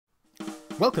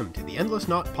Welcome to the Endless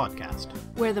Knot Podcast,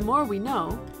 where the more we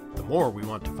know, the more we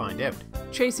want to find out,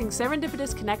 tracing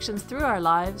serendipitous connections through our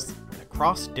lives and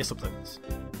across disciplines.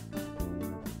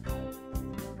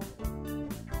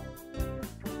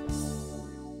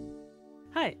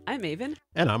 Hi, I'm Aven.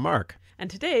 And I'm Mark. And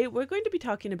today we're going to be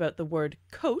talking about the word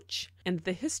coach and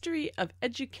the history of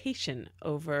education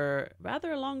over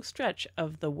rather a long stretch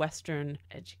of the Western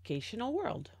educational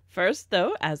world. First,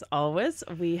 though, as always,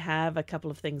 we have a couple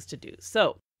of things to do.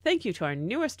 So, thank you to our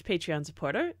newest Patreon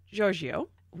supporter, Giorgio.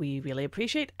 We really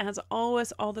appreciate, as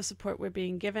always, all the support we're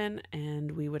being given,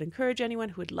 and we would encourage anyone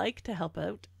who would like to help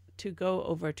out to go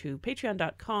over to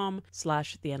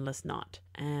patreon.com/theendlessknot,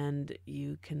 and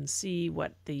you can see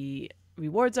what the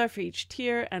rewards are for each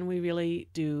tier, and we really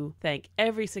do thank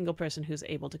every single person who's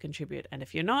able to contribute. And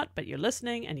if you're not, but you're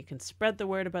listening and you can spread the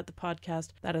word about the podcast,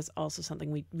 that is also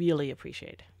something we really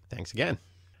appreciate. Thanks again.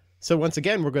 So once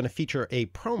again, we're going to feature a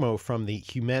promo from the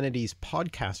Humanities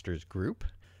Podcasters group.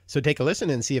 So take a listen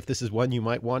and see if this is one you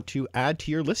might want to add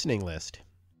to your listening list.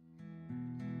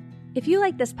 If you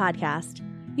like this podcast,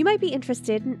 you might be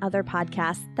interested in other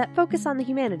podcasts that focus on the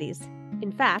humanities.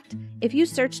 In fact, if you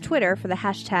search Twitter for the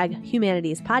hashtag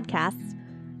Humanities Podcasts,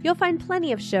 you'll find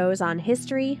plenty of shows on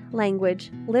history,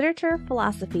 language, literature,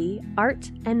 philosophy,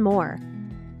 art, and more.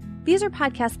 These are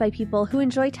podcasts by people who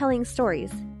enjoy telling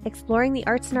stories, exploring the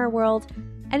arts in our world,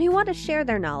 and who want to share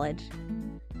their knowledge.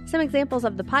 Some examples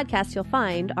of the podcasts you'll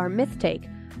find are Myth Take,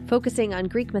 focusing on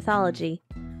Greek mythology,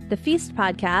 the Feast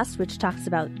Podcast, which talks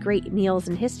about great meals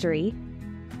and history,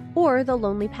 or The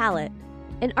Lonely Palette,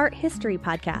 an art history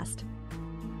podcast.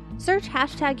 Search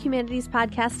hashtag Humanities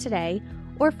Podcast today,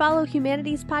 or follow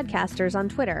Humanities Podcasters on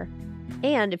Twitter.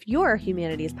 And if you're a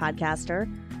Humanities Podcaster,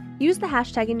 use the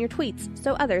hashtag in your tweets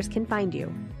so others can find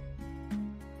you.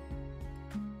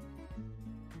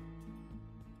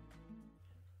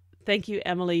 Thank you,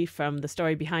 Emily from the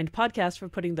Story Behind podcast, for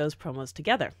putting those promos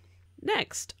together.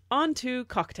 Next, on to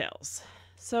cocktails.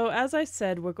 So as I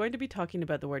said, we're going to be talking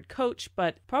about the word coach,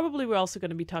 but probably we're also going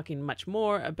to be talking much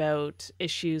more about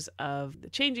issues of the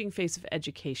changing face of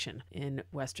education in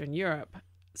Western Europe.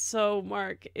 So,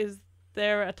 Mark, is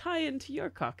there a tie-in to your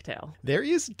cocktail? There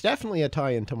is definitely a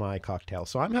tie-in to my cocktail.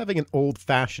 So I'm having an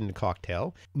old-fashioned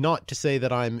cocktail. Not to say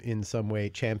that I'm in some way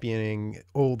championing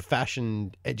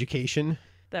old-fashioned education.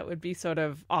 That would be sort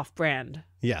of off-brand.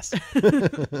 Yes.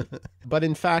 But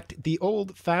in fact, the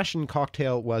old-fashioned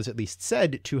cocktail was at least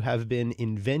said to have been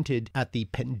invented at the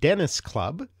Pendennis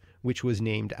Club, which was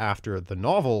named after the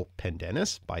novel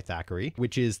Pendennis by Thackeray,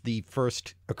 which is the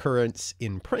first occurrence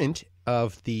in print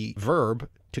of the verb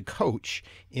to coach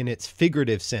in its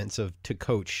figurative sense of to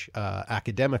coach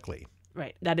academically.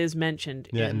 Right. That is mentioned.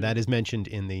 Yeah, and that is mentioned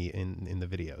in the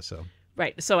video. So.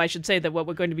 Right. So I should say that what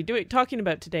we're going to be talking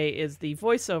about today is the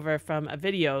voiceover from a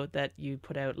video that you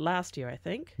put out last year, I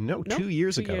think. No, 2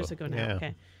 years ago. 2 years ago now. Yeah.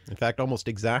 Okay. In fact, almost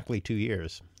exactly 2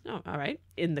 years. Oh, all right.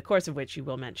 In the course of which you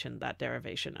will mention that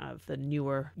derivation of the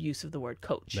newer use of the word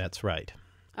coach. That's right.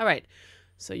 All right.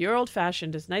 So your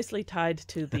old-fashioned is nicely tied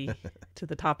to the to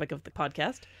the topic of the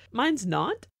podcast. Mine's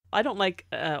not. I don't like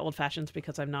old-fashions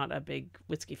because I'm not a big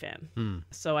whiskey fan.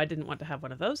 So I didn't want to have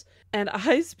one of those. And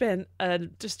I spent a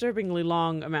disturbingly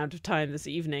long amount of time this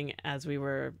evening as we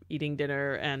were eating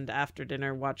dinner and after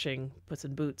dinner watching Puss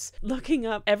in Boots, looking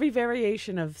up every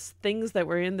variation of things that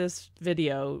were in this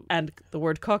video and the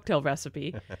word cocktail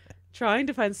recipe, trying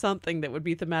to find something that would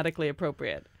be thematically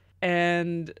appropriate.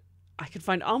 And I could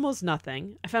find almost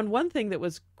nothing. I found one thing that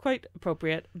was quite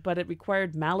appropriate, but it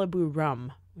required Malibu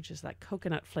rum, which is that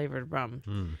coconut flavored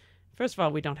rum. First of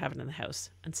all, we don't have it in the house.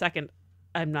 And second,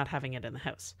 I'm not having it in the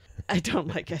house. I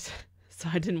don't like it. So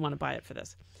I didn't want to buy it for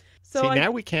this. So See, now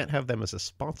we can't have them as a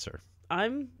sponsor.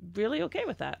 I'm really okay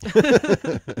with that.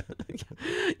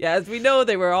 Yeah, as we know,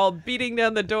 they were all beating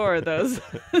down the door, those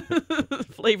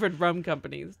flavored rum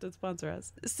companies to sponsor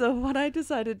us. So what I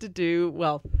decided to do,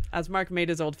 well, as Mark made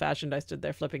his old-fashioned, I stood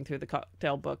there flipping through the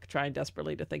cocktail book, trying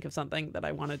desperately to think of something that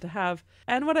I wanted to have.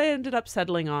 And what I ended up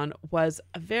settling on was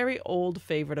a very old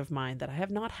favorite of mine that I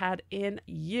have not had in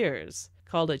years,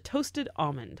 called a toasted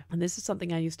almond. And this is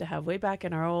something I used to have way back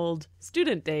in our old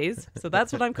student days. So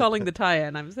that's what I'm calling the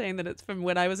tie-in. I'm saying that it's from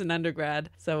when I was an undergrad.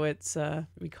 So it's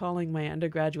recalling my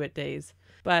undergraduate days.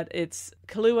 But it's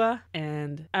Kahlua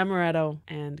and amaretto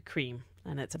and cream.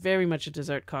 And it's very much a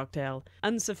dessert cocktail.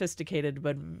 Unsophisticated,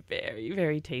 but very,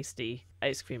 very tasty.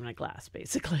 Ice cream in a glass,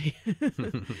 basically.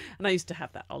 And I used to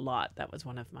have that a lot. That was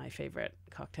one of my favorite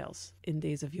cocktails in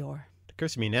days of yore.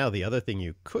 Occurs to me now, the other thing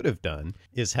you could have done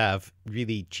is have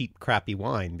really cheap, crappy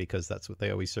wine, because that's what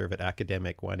they always serve at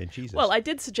academic wine and cheeses. Well, I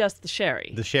did suggest the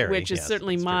sherry. The sherry, which is yes,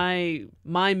 certainly that's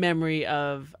my memory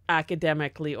of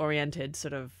academically oriented,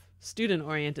 sort of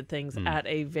student-oriented things at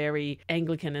a very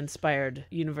Anglican-inspired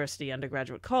university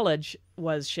undergraduate college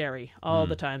was sherry. All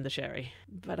the time, the sherry.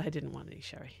 But I didn't want any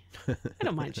sherry. I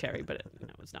don't mind sherry, but it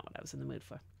was not what I was in the mood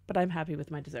for. But I'm happy with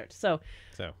my dessert. So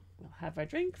we'll have our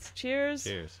drinks. Cheers.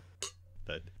 Cheers.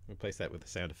 But replace that with a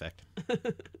sound effect.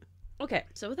 Okay,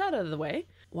 so with that out of the way,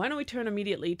 why don't we turn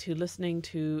immediately to listening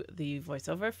to the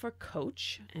voiceover for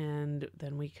Coach, and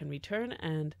then we can return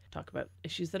and talk about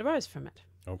issues that arise from it.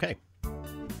 Okay.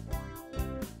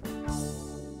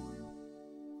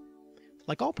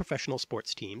 Like all professional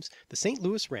sports teams, the St.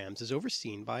 Louis Rams is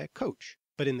overseen by a coach,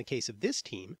 but in the case of this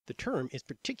team, the term is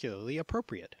particularly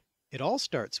appropriate. It all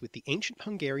starts with the ancient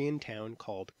Hungarian town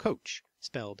called Kocs,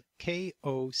 spelled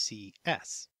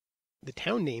K-O-C-S. The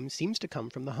town name seems to come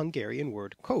from the Hungarian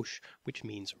word kos, which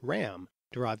means ram,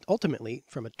 derived ultimately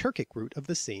from a Turkic root of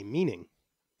the same meaning.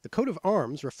 The coat of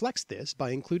arms reflects this by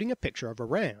including a picture of a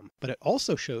ram, but it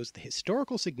also shows the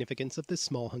historical significance of this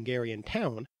small Hungarian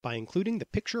town by including the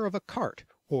picture of a cart,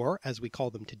 or, as we call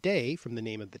them today from the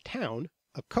name of the town,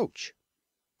 a coach.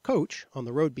 Kocs, on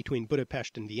the road between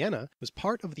Budapest and Vienna, was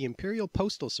part of the imperial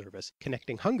postal service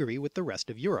connecting Hungary with the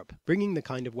rest of Europe, bringing the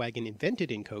kind of wagon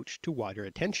invented in Kocs to wider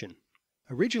attention.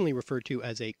 Originally referred to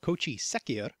as a kocsi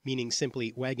szekyer, meaning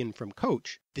simply wagon from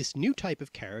coach, this new type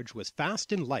of carriage was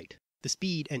fast and light. The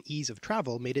speed and ease of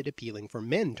travel made it appealing for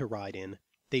men to ride in.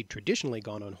 They'd traditionally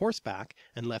gone on horseback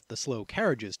and left the slow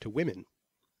carriages to women.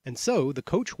 And so the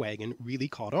coach wagon really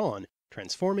caught on,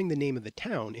 transforming the name of the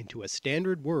town into a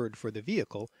standard word for the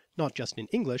vehicle, not just in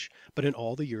English, but in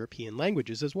all the European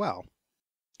languages as well.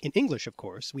 In English, of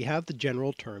course, we have the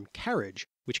general term carriage,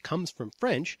 which comes from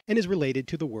French and is related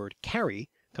to the word carry,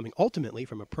 coming ultimately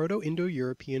from a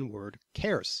Proto-Indo-European word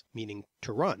kers, meaning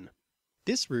to run.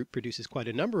 This root produces quite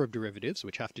a number of derivatives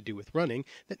which have to do with running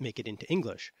that make it into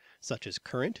English, such as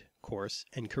current, course,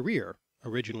 and career,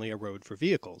 originally a road for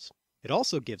vehicles. It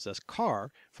also gives us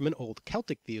car from an old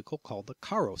Celtic vehicle called the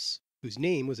carros, whose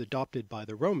name was adopted by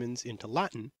the Romans into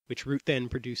Latin, which root then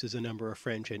produces a number of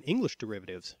French and English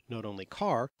derivatives, not only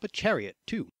car, but chariot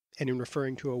too. And in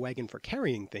referring to a wagon for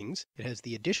carrying things, it has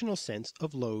the additional sense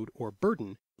of load or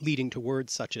burden, leading to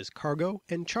words such as cargo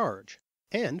and charge.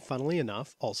 And, funnily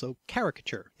enough, also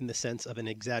caricature, in the sense of an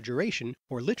exaggeration,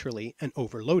 or literally an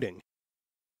overloading.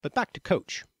 But back to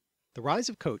Kocs. The rise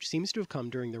of Kocs seems to have come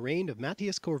during the reign of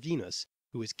Matthias Corvinus,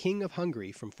 who was king of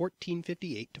Hungary from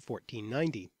 1458 to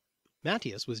 1490.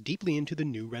 Matthias was deeply into the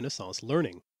new Renaissance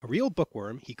learning. A real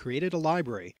bookworm, he created a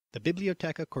library, the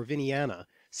Bibliotheca Corviniana,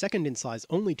 second in size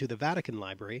only to the Vatican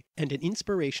Library, and an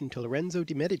inspiration to Lorenzo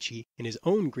de' Medici in his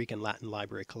own Greek and Latin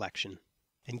library collection.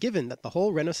 And given that the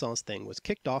whole Renaissance thing was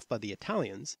kicked off by the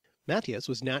Italians, Matthias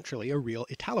was naturally a real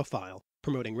Italophile,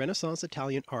 promoting Renaissance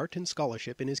Italian art and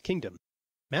scholarship in his kingdom.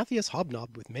 Matthias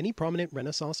hobnobbed with many prominent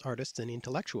Renaissance artists and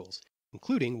intellectuals,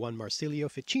 including one Marsilio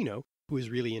Ficino, who was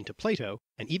really into Plato,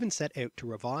 and even set out to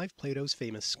revive Plato's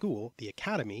famous school, the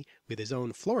Academy, with his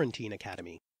own Florentine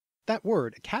Academy. That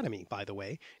word, academy, by the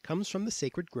way, comes from the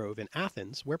sacred grove in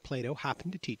Athens where Plato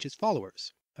happened to teach his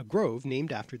followers, a grove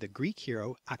named after the Greek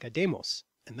hero Akademos.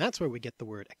 And that's where we get the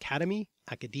word academy,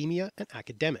 academia, and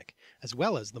academic, as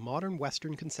well as the modern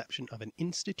Western conception of an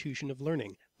institution of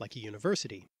learning, like a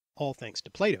university, all thanks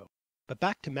to Plato. But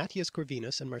back to Matthias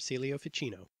Corvinus and Marsilio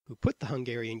Ficino, who put the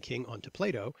Hungarian king onto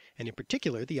Plato, and in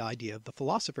particular the idea of the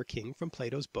philosopher king from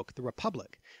Plato's book The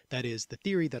Republic, that is, the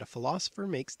theory that a philosopher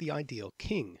makes the ideal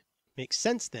king. Makes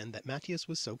sense then that Matthias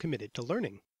was so committed to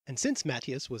learning. And since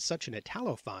Matthias was such an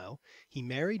Italophile, he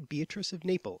married Beatrice of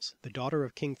Naples, the daughter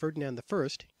of King Ferdinand I,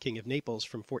 King of Naples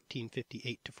from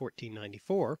 1458 to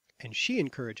 1494, and she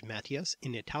encouraged Matthias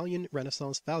in Italian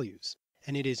Renaissance values.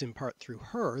 And it is in part through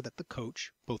her that the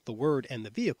coach, both the word and the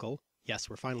vehicle, yes,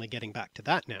 we're finally getting back to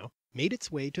that now, made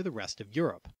its way to the rest of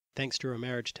Europe. Thanks to her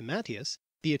marriage to Matthias,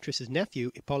 Beatrice's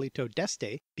nephew Ippolito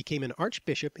d'Este became an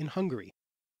archbishop in Hungary.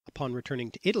 Upon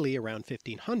returning to Italy around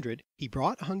 1500, he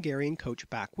brought a Hungarian coach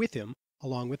back with him,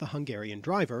 along with a Hungarian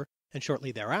driver, and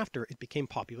shortly thereafter it became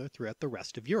popular throughout the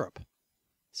rest of Europe.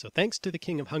 So thanks to the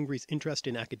King of Hungary's interest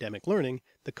in academic learning,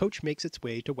 the coach makes its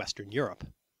way to Western Europe.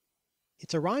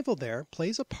 Its arrival there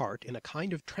plays a part in a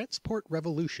kind of transport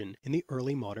revolution in the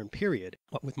early modern period,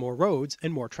 what with more roads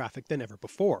and more traffic than ever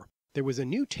before. There was a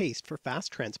new taste for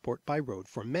fast transport by road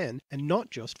for men, and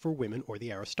not just for women or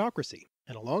the aristocracy.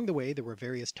 And along the way there were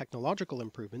various technological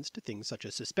improvements to things such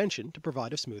as suspension to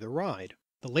provide a smoother ride.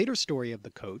 The later story of the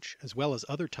coach, as well as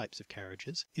other types of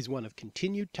carriages, is one of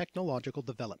continued technological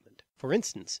development. For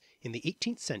instance, in the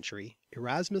 18th century,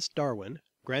 Erasmus Darwin,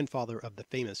 grandfather of the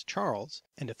famous Charles,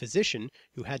 and a physician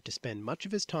who had to spend much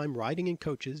of his time riding in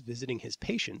coaches visiting his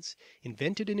patients,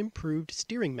 invented an improved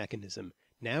steering mechanism,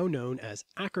 now known as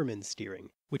Ackermann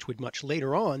steering, which would much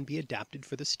later on be adapted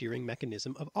for the steering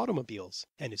mechanism of automobiles,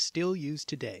 and is still used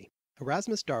today.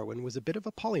 Erasmus Darwin was a bit of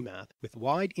a polymath with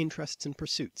wide interests and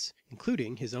pursuits,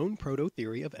 including his own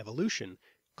proto-theory of evolution,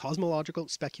 cosmological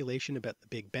speculation about the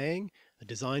Big Bang, a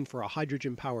design for a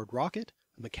hydrogen-powered rocket,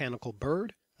 a mechanical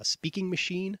bird, a speaking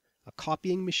machine, a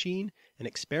copying machine, and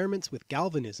experiments with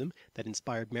galvanism that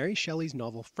inspired Mary Shelley's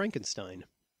novel Frankenstein.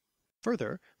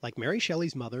 Further, like Mary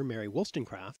Shelley's mother Mary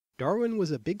Wollstonecraft, Darwin was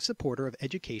a big supporter of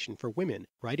education for women,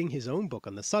 writing his own book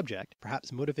on the subject,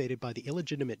 perhaps motivated by the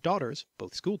illegitimate daughters,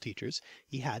 both schoolteachers,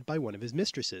 he had by one of his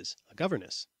mistresses, a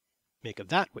governess. Make of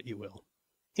that what you will.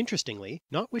 Interestingly,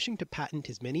 not wishing to patent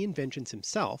his many inventions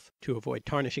himself, to avoid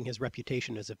tarnishing his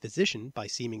reputation as a physician by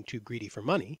seeming too greedy for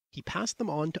money, he passed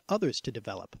them on to others to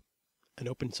develop. An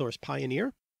open source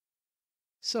pioneer?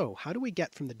 So, how do we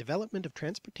get from the development of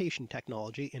transportation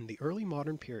technology in the early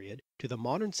modern period to the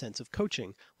modern sense of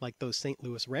coaching, like those St.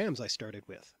 Louis Rams I started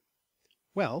with?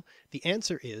 Well, the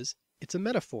answer is, it's a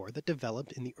metaphor that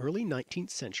developed in the early 19th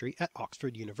century at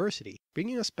Oxford University,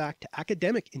 bringing us back to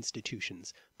academic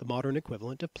institutions, the modern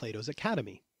equivalent of Plato's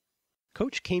Academy.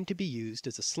 Coach came to be used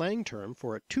as a slang term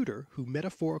for a tutor who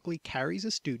metaphorically carries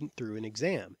a student through an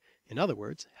exam, in other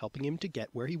words, helping him to get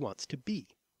where he wants to be.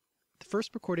 The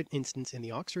first recorded instance in the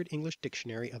Oxford English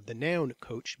Dictionary of the noun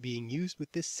coach being used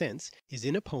with this sense is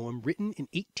in a poem written in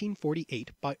 1848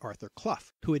 by Arthur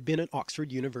Clough, who had been an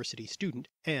Oxford University student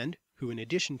and who, in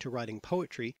addition to writing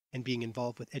poetry and being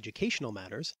involved with educational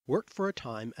matters, worked for a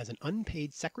time as an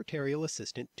unpaid secretarial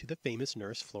assistant to the famous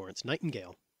nurse Florence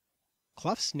Nightingale.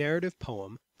 Clough's narrative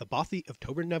poem, The Bothy of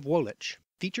Tobernavuolich,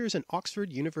 features an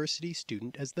Oxford University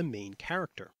student as the main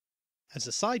character. As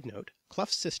a side note,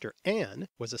 Clough's sister Anne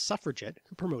was a suffragette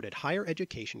who promoted higher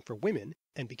education for women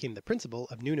and became the principal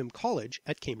of Newnham College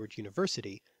at Cambridge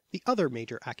University, the other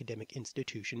major academic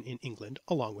institution in England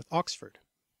along with Oxford.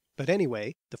 But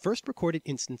anyway, the first recorded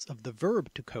instance of the verb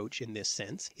to coach in this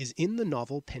sense is in the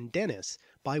novel Pendennis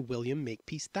by William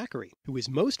Makepeace Thackeray, who is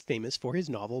most famous for his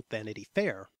novel Vanity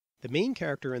Fair. The main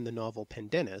character in the novel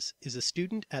Pendennis is a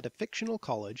student at a fictional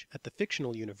college at the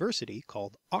fictional university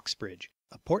called Oxbridge,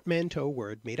 a portmanteau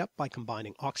word made up by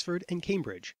combining Oxford and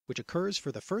Cambridge, which occurs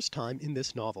for the first time in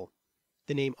this novel.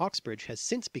 The name Oxbridge has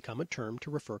since become a term to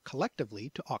refer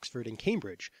collectively to Oxford and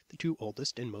Cambridge, the two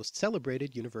oldest and most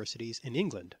celebrated universities in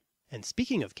England. And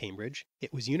speaking of Cambridge,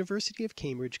 it was University of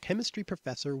Cambridge chemistry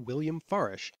professor William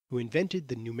Farish who invented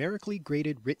the numerically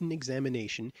graded written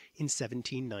examination in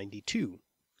 1792.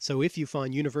 So if you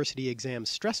find university exams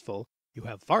stressful, you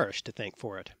have Farish to thank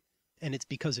for it. And it's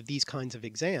because of these kinds of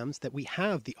exams that we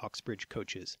have the Oxbridge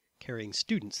coaches, carrying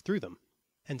students through them.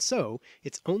 And so,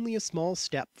 it's only a small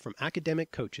step from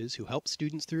academic coaches who help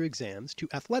students through exams to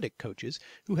athletic coaches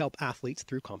who help athletes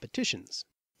through competitions.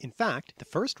 In fact, the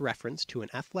first reference to an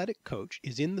athletic coach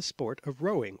is in the sport of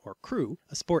rowing, or crew,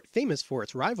 a sport famous for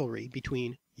its rivalry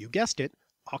between, you guessed it,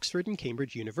 Oxford and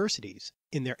Cambridge universities,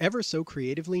 in their ever so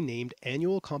creatively named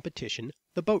annual competition,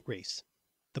 the boat race.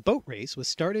 The boat race was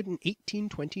started in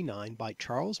 1829 by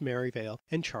Charles Merivale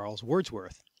and Charles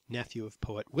Wordsworth, nephew of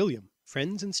poet William,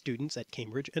 friends and students at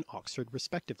Cambridge and Oxford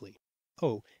respectively.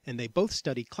 Oh, and they both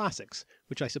studied classics,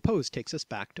 which I suppose takes us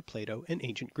back to Plato and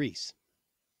ancient Greece.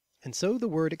 And so the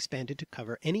word expanded to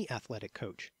cover any athletic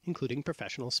coach, including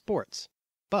professional sports.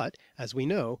 But, as we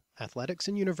know, athletics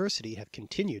and university have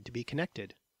continued to be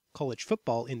connected. College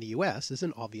football in the US is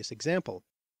an obvious example.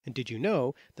 And did you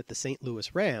know that the St.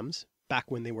 Louis Rams, back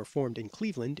when they were formed in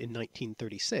Cleveland in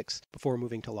 1936, before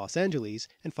moving to Los Angeles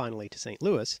and finally to St.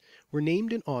 Louis, were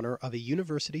named in honor of a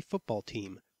university football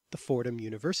team, the Fordham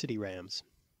University Rams.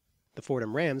 The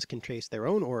Fordham Rams can trace their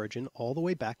own origin all the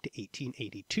way back to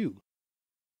 1882.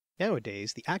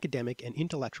 Nowadays, the academic and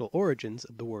intellectual origins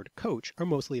of the word coach are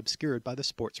mostly obscured by the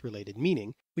sports-related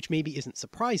meaning, which maybe isn't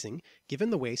surprising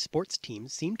given the way sports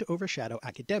teams seem to overshadow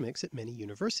academics at many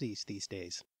universities these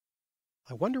days.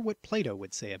 I wonder what Plato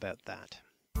would say about that.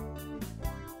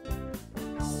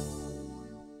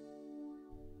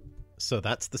 So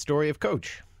that's the story of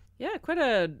Coach. Yeah, quite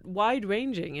a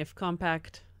wide-ranging, if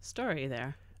compact, story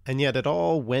there. And yet it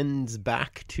all wends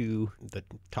back to the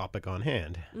topic on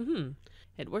hand.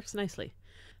 It works nicely.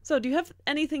 So do you have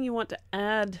anything you want to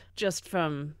add just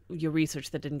from your research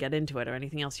that didn't get into it, or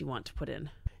anything else you want to put in?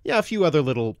 Yeah, a few other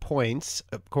little points.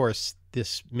 Of course,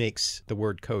 this makes the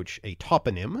word coach a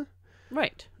toponym.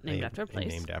 Right. Named after a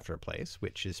place. Named after a place,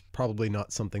 which is probably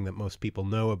not something that most people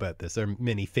know about this. There are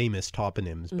many famous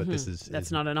toponyms, but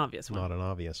That's not an obvious one. Not an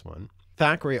obvious one.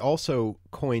 Thackeray also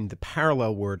coined the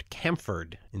parallel word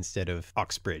Camford instead of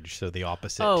Oxbridge, so the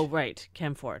opposite. Oh, right.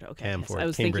 Camford. Okay. Camford, Yes. I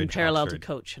was Cambridge, thinking parallel Oxford. to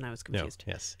coach, and I was confused.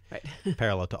 No, yes. Right.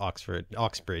 Parallel to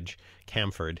Oxbridge,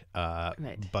 Camford.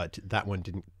 Right. But that one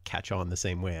didn't catch on the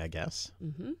same way, I guess.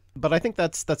 Mm-hmm. But I think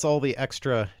that's all the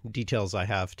extra details I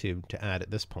have to add at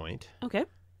this point. Okay.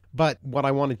 But what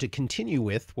I wanted to continue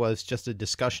with was just a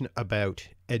discussion about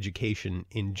education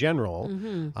in general.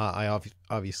 I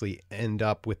obviously end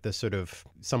up with the sort of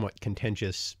somewhat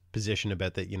contentious position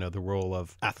about the role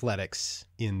of athletics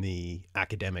in the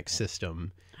academic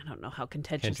system. I don't know how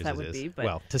contentious that would be, but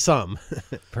well, to some,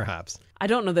 perhaps. I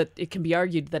don't know that it can be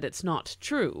argued that it's not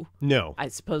true. No. I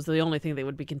suppose the only thing that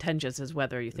would be contentious is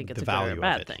whether you think it's The a good or value a of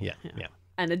bad it. thing. Yeah.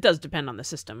 And it does depend on the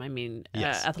system. I mean,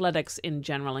 Yes. athletics in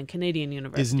general in Canadian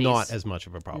universities Is not as much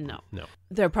of a problem. No.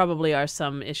 There probably are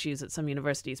some issues at some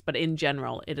universities, but in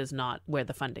general, it is not where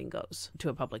the funding goes to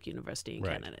a public university in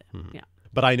Right. Canada. Mhm. Yeah.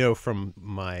 But I know from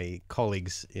my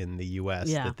colleagues in the U.S.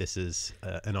 Yeah. that this is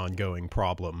an ongoing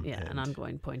problem. Yeah, an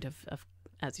ongoing point of,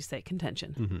 as you say,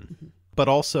 contention. But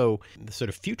also the sort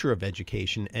of future of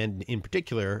education, and in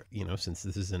particular, since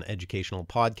this is an educational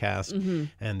podcast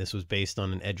and this was based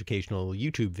on an educational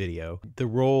YouTube video, the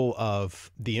role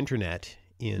of the internet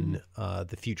in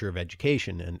the future of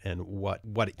education and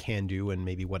what it can do and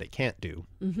maybe what it can't do.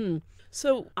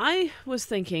 So I was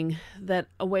thinking that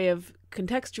a way of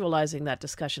contextualizing that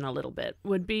discussion a little bit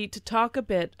would be to talk a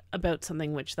bit about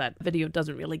something which that video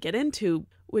doesn't really get into,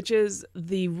 which is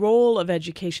the role of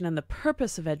education and the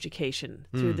purpose of education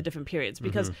through the different periods.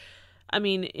 Because, I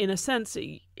mean, in a sense,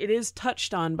 it is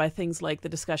touched on by things like the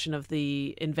discussion of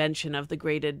the invention of the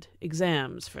graded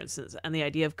exams, for instance, and the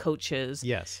idea of coaches.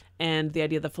 Yes. And the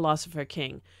idea of the philosopher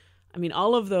king. I mean,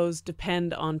 all of those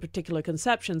depend on particular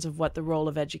conceptions of what the role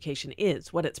of education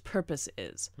is, what its purpose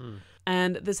is.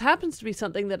 And this happens to be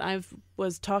something that I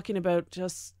was talking about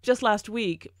just last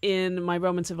week in my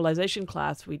Roman civilization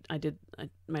class. I did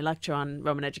my lecture on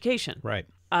Roman education. Right.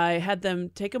 I had them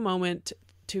take a moment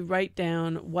to write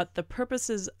down what the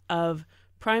purposes of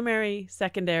primary,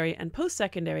 secondary, and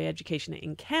post-secondary education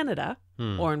in Canada,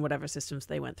 or in whatever systems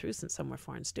they went through, since some were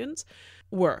foreign students,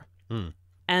 were.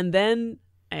 And then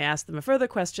I asked them a further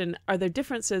question: are there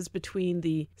differences between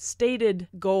the stated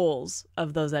goals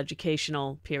of those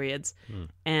educational periods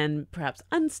and perhaps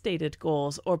unstated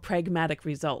goals or pragmatic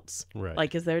results? Right.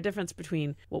 Like, is there a difference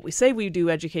between what we say we do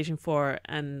education for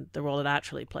and the role it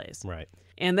actually plays? Right.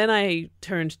 And then I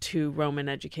turned to Roman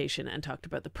education and talked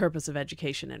about the purpose of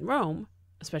education in Rome,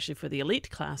 especially for the elite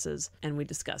classes, and we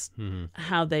discussed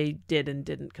how they did and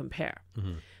didn't compare.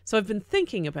 So I've been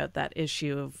thinking about that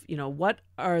issue of, what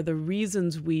are the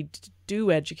reasons we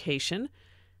do education?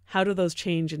 How do those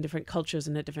change in different cultures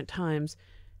and at different times?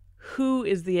 Who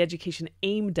is the education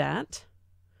aimed at?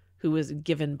 Who is it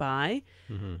given by?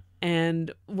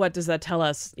 And what does that tell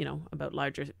us, about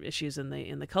larger issues in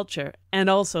the culture? And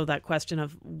also that question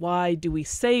of why do we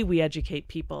say we educate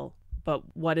people, but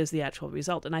what is the actual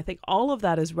result? And I think all of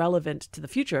that is relevant to the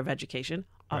future of education,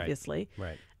 obviously.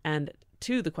 Right. And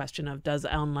to the question of, does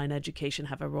online education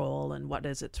have a role, and what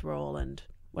is its role, and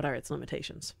what are its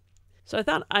limitations? So I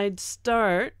thought I'd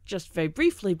start just very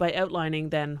briefly by outlining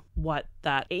then what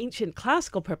that ancient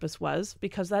classical purpose was,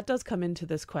 because that does come into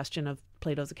this question of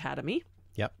Plato's Academy.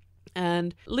 Yep.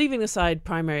 And leaving aside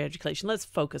primary education, let's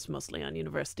focus mostly on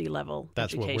university level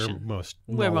That's education. what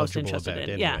we're most interested about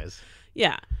in. anyways.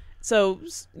 Yeah. So,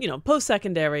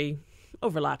 post-secondary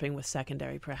overlapping with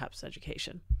secondary, perhaps,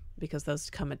 education, because those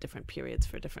come at different periods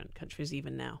for different countries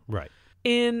even now. Right.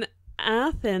 In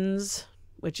Athens,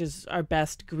 which is our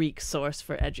best Greek source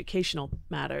for educational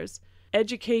matters,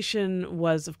 education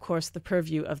was, of course, the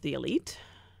purview of the elite.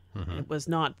 It was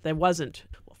not, there wasn't,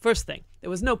 well, first thing, there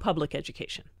was no public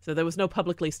education. So there was no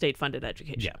publicly state-funded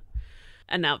education. Yeah.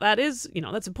 And now that is,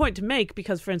 that's a point to make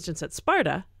because, for instance, at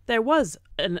Sparta, there was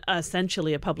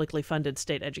essentially a publicly funded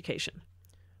state education.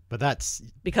 But that's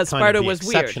because kind Sparta of the was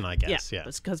exception, weird. I guess. Yeah.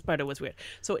 Because Sparta was weird.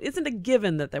 So it isn't a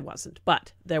given that there wasn't,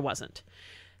 but there wasn't.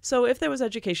 So if there was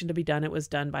education to be done, it was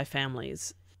done by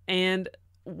families. And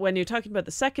when you're talking about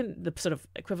the sort of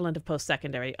equivalent of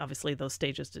post-secondary, obviously those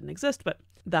stages didn't exist, but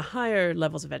the higher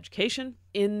levels of education,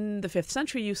 in the 5th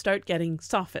century, you start getting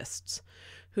sophists,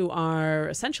 who are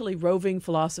essentially roving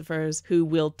philosophers who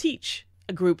will teach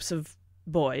groups of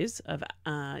boys, of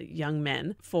young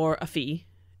men, for a fee.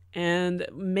 And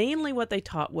mainly what they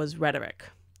taught was rhetoric,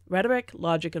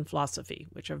 logic, and philosophy,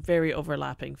 which are very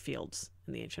overlapping fields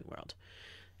in the ancient world.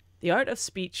 The art of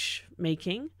speech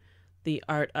making, the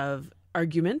art of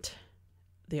argument,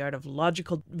 the art of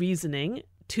logical reasoning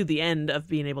to the end of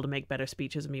being able to make better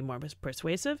speeches and be more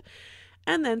persuasive,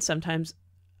 and then sometimes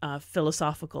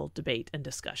philosophical debate and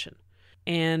discussion.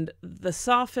 And the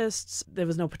sophists, there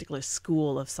was no particular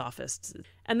school of sophists.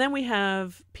 And then we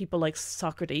have people like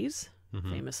Socrates,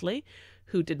 famously,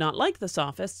 who did not like the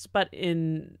sophists, but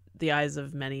in the eyes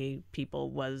of many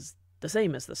people was the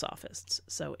same as the sophists.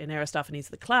 So in Aristophanes'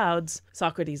 The Clouds,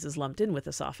 Socrates is lumped in with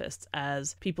the sophists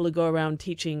as people who go around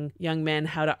teaching young men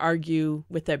how to argue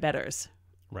with their betters,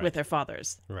 with their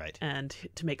fathers, and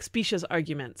to make specious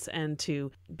arguments and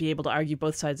to be able to argue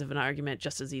both sides of an argument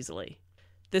just as easily.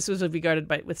 This was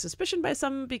regarded with suspicion by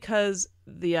some because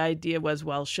the idea was,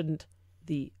 well, shouldn't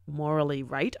the morally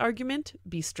right argument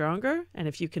be stronger? And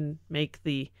if you can make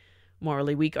the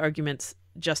morally weak arguments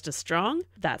just as strong,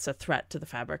 that's a threat to the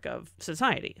fabric of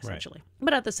society, essentially. Right.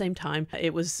 But at the same time,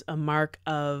 it was a mark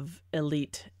of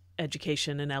elite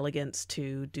education and elegance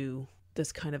to do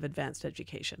this kind of advanced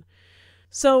education.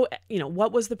 So,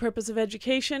 what was the purpose of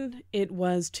education? It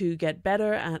was to get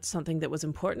better at something that was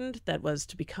important, that was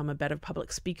to become a better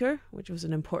public speaker, which was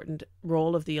an important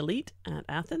role of the elite at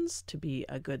Athens, to be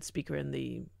a good speaker in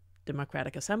the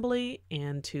democratic assembly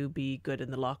and to be good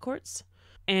in the law courts.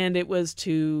 And it was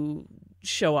to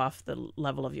show off the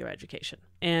level of your education.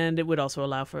 And it would also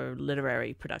allow for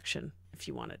literary production if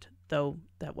you wanted, though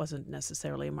that wasn't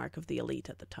necessarily a mark of the elite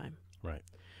at the time. Right.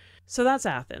 So that's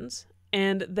Athens.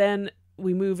 And then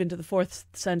we move into the 4th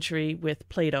century with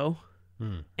Plato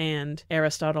and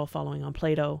Aristotle following on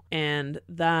Plato, and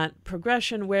that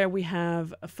progression where we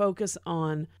have a focus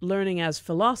on learning as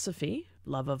philosophy,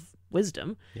 love of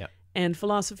wisdom, and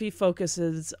philosophy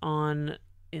focuses on,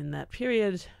 in that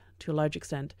period, to a large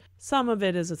extent, some of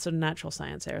it is a sort of natural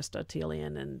science,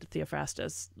 Aristotelian and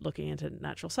Theophrastus looking into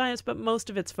natural science, but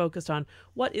most of it's focused on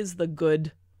what is the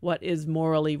good, what is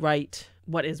morally right,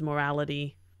 what is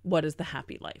morality, what is the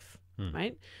happy life.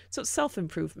 Right? So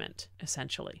self-improvement,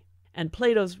 essentially. And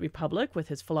Plato's Republic, with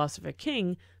his philosopher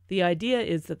king, the idea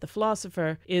is that the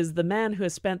philosopher is the man who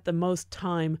has spent the most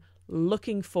time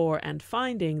looking for and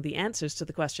finding the answers to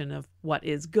the question of what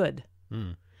is good,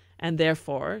 and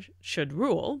therefore should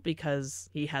rule because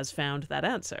he has found that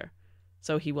answer.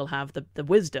 So he will have the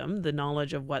wisdom, the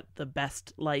knowledge of what the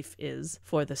best life is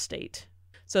for the state.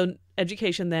 So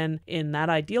education then, in that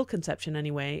ideal conception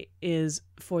anyway, is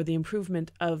for the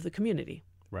improvement of the community.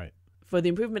 Right. For the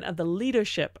improvement of the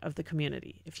leadership of the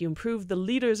community. If you improve the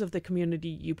leaders of the community,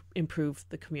 you improve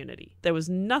the community. There was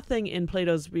nothing in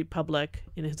Plato's Republic,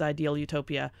 in his ideal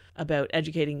utopia, about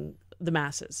educating the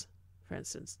masses, for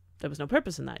instance. There was no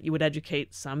purpose in that. You would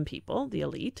educate some people, the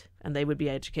elite, and they would be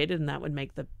educated, and that would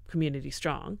make the community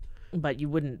strong. But you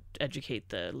wouldn't educate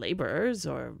the laborers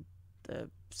or the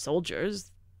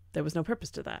soldiers. There was no purpose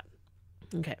to that.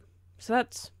 Okay, so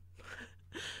that's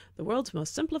the world's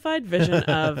most simplified vision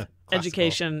of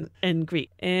education in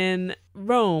Greek. In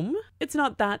Rome, it's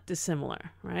not that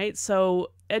dissimilar, right?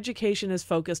 So education is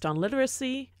focused on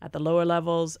literacy at the lower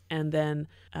levels and then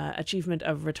achievement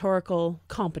of rhetorical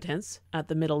competence at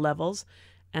the middle levels,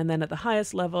 and then at the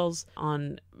highest levels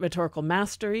on rhetorical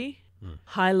mastery,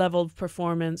 high-level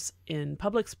performance in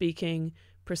public speaking,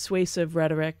 persuasive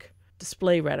rhetoric,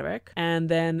 display rhetoric, and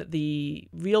then the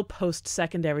real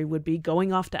post-secondary would be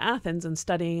going off to Athens and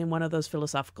studying in one of those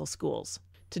philosophical schools.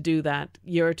 To do that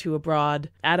year or two abroad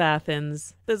at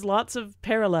Athens, there's lots of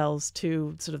parallels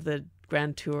to sort of the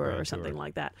Grand Tour or something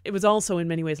like that. It was also in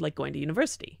many ways like going to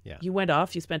university. Yeah. You went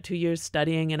off, you spent 2 years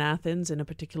studying in Athens in a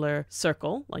particular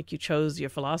circle, like you chose your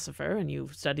philosopher and you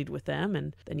studied with them,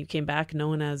 and then you came back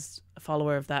known as a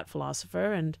follower of that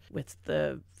philosopher and with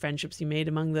the friendships you made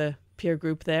among the peer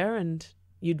group there, and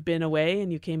you'd been away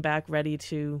and you came back ready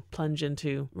to plunge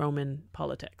into Roman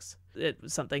politics. It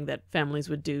was something that families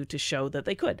would do to show that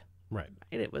they could. Right.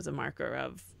 It was a marker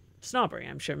of snobbery.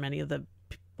 I'm sure many of the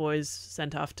boys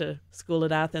sent off to school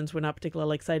at Athens were not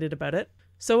particularly excited about it.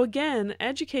 So again,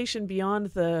 education beyond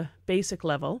the basic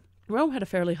level. Rome had a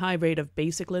fairly high rate of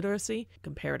basic literacy,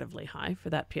 comparatively high for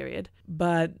that period.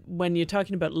 But when you're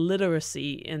talking about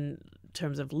literacy in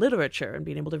terms of literature and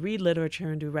being able to read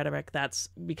literature and do rhetoric, that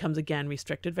becomes again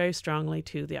restricted very strongly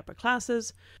to the upper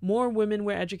classes. More women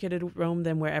were educated in Rome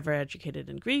than were ever educated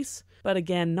in Greece, but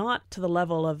again, not to the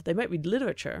level of, they might read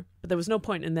literature, but there was no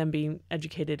point in them being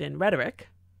educated in rhetoric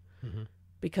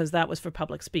because that was for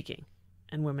public speaking,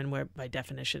 and women were by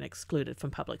definition excluded from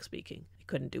public speaking. They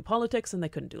couldn't do politics and they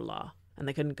couldn't do law, and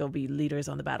they couldn't go be leaders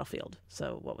on the battlefield.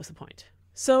 So what was the point?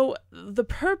 So the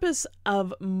purpose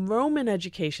of Roman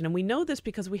education, and we know this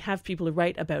because we have people who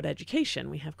write about education.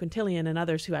 We have Quintilian and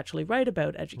others who actually write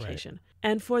about education.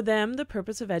 Right. And for them, the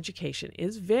purpose of education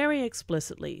is very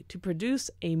explicitly to produce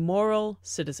a moral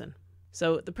citizen.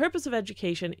 So the purpose of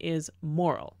education is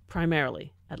moral,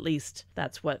 primarily. At least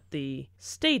that's what the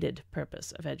stated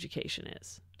purpose of education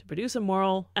is, to produce a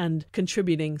moral and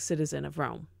contributing citizen of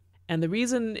Rome. And the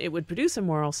reason it would produce a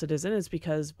moral citizen is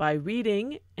because by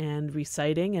reading and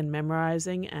reciting and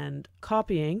memorizing and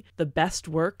copying the best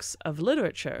works of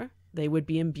literature, they would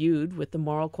be imbued with the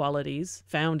moral qualities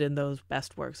found in those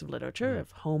best works of literature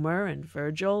of Homer and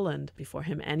Virgil, and before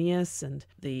him Ennius, and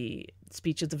the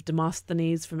speeches of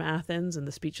Demosthenes from Athens, and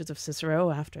the speeches of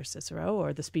Cicero after Cicero,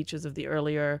 or the speeches of the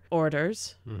earlier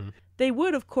orators. Mm-hmm. They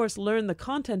would, of course, learn the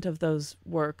content of those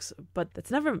works, but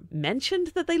it's never mentioned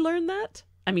that they learn that.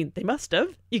 I mean, they must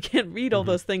have. You can't read all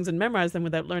those things and memorize them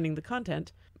without learning the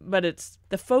content. But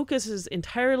the focus is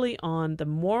entirely on the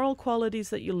moral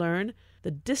qualities that you learn, the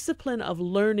discipline of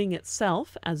learning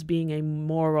itself as being a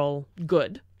moral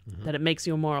good, that it makes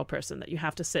you a moral person, that you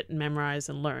have to sit and memorize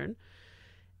and learn.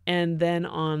 And then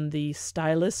on the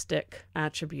stylistic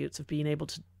attributes of being able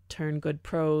to turn good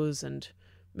prose and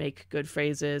make good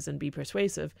phrases and be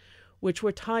persuasive, which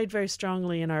were tied very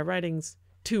strongly in our writings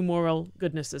to moral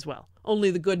goodness as well.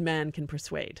 Only the good man can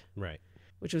persuade. Right.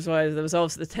 Which was why there was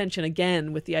also the tension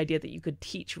again with the idea that you could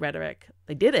teach rhetoric.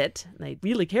 They did it, and they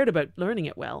really cared about learning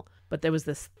it well. But there was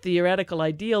this theoretical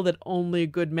ideal that only a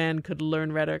good man could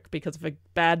learn rhetoric, because if a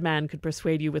bad man could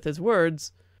persuade you with his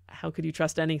words, how could you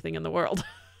trust anything in the world?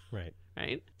 Right.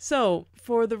 Right? So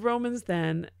for the Romans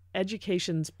then,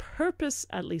 education's purpose,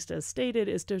 at least as stated,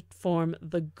 is to form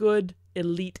the good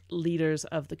elite leaders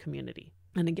of the community.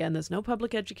 And again, there's no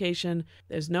public education.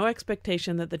 There's no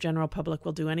expectation that the general public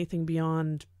will do anything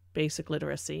beyond basic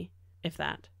literacy, if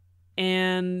that.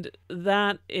 And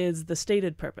that is the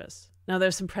stated purpose. Now,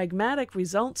 there's some pragmatic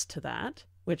results to that,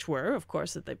 which were, of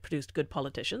course, that they produced good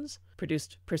politicians,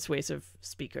 produced persuasive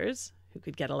speakers who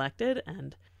could get elected,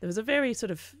 and there was a very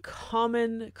sort of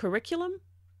common curriculum.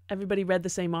 Everybody read the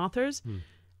same authors.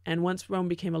 And once Rome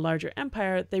became a larger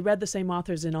empire, they read the same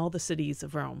authors in all the cities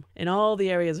of Rome, in all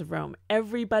the areas of Rome.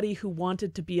 Everybody who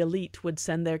wanted to be elite would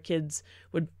send their kids,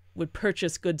 would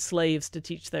purchase good slaves to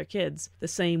teach their kids the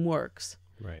same works.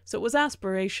 Right. So it was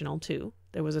aspirational too.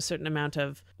 There was a certain amount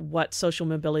of what social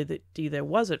mobility there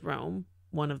was at Rome.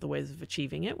 One of the ways of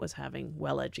achieving it was having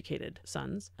well-educated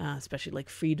sons, especially like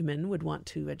freedmen would want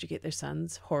to educate their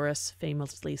sons. Horace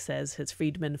famously says his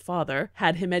freedman father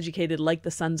had him educated like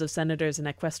the sons of senators and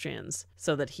equestrians,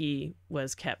 so that he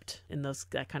was kept in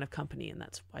that kind of company, and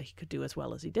that's why he could do as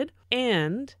well as he did.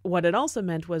 And what it also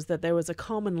meant was that there was a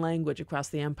common language across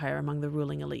the empire among the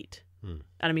ruling elite. And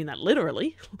I mean that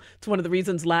literally. It's one of the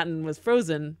reasons Latin was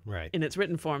frozen in its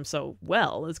written form so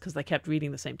well, is because they kept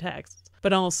reading the same texts.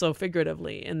 But also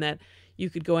figuratively, in that you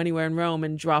could go anywhere in Rome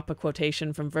and drop a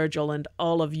quotation from Virgil and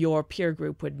all of your peer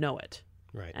group would know it.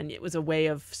 Right. And it was a way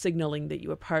of signaling that you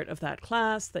were part of that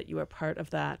class, that you were part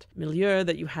of that milieu,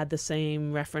 that you had the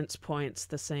same reference points,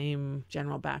 the same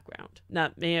general background. Now,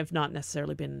 it may have not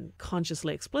necessarily been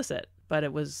consciously explicit, but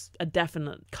it was a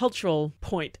definite cultural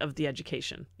point of the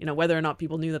education. You know, whether or not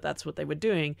people knew that that's what they were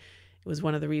doing, it was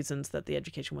one of the reasons that the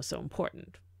education was so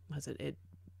important, was it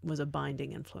was a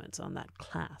binding influence on that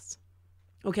class.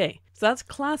 Okay, so that's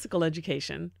classical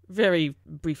education, very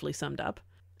briefly summed up.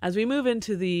 As we move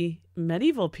into the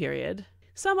medieval period,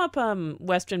 sum up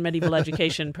Western medieval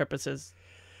education purposes.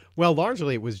 Well,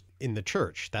 largely it was in the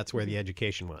church. That's where the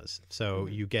education was. So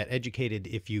you get educated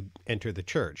if you enter the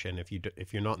church, and if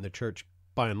you're not in the church,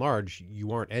 by and large,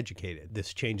 you aren't educated.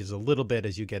 This changes a little bit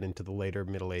as you get into the later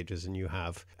Middle Ages, and you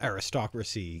have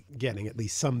aristocracy getting at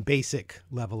least some basic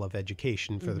level of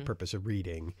education for the purpose of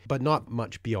reading, but not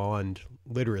much beyond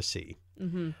literacy.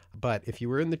 But if you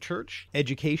were in the church,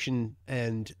 education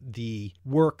and the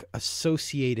work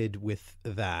associated with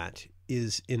that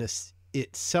is in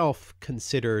itself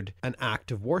considered an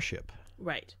act of worship.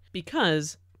 Right.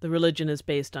 Because the religion is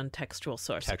based on textual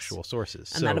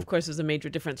sources. And that, of course, is a major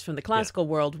difference from the classical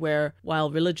world, where while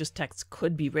religious texts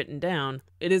could be written down,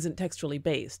 it isn't textually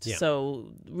based. Yeah.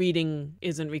 So reading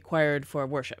isn't required for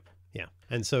worship. Yeah.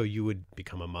 And so you would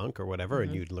become a monk or whatever,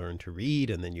 and you'd learn to read,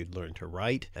 and then you'd learn to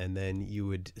write, and then you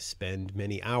would spend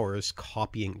many hours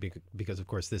copying, because of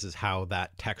course this is how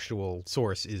that textual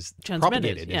source is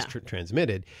propagated, is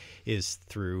transmitted, is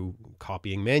through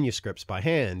copying manuscripts by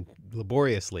hand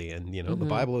laboriously. And, you know, the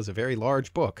Bible is a very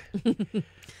large book.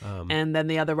 And then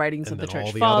the other writings of the church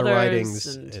all the fathers. other writings,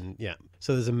 and yeah.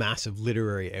 So there's a massive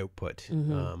literary output,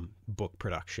 book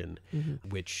production,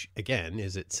 which, again,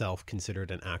 is itself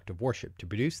considered an act of worship to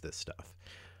produce this stuff.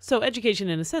 So education,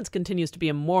 in a sense, continues to be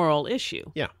a moral issue.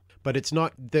 Yeah. But it's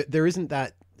not, there isn't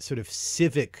that sort of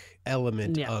civic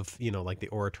element of, like the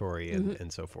oratory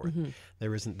and so forth.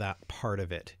 There isn't that part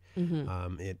of it.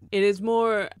 It is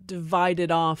more divided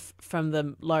off from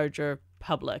the larger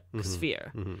public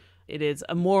sphere. It is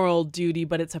a moral duty,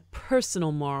 but it's a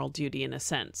personal moral duty in a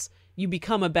sense. You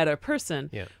become a better person,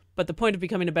 but the point of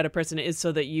becoming a better person is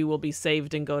so that you will be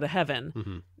saved and go to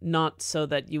heaven, not so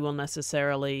that you will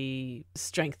necessarily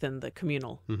strengthen the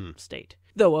communal state.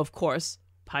 Though, of course,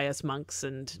 pious monks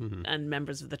and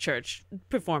members of the church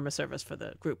perform a service for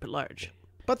the group at large.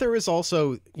 But there is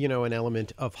also, an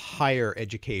element of higher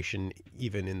education,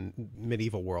 even in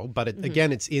medieval world. But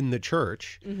again, it's in the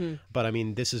church. But I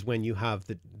mean, this is when you have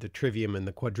the trivium and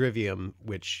the quadrivium,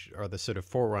 which are the sort of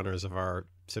forerunners of our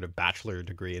sort of bachelor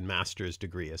degree and master's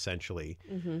degree, essentially.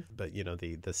 But,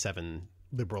 the 7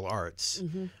 liberal arts.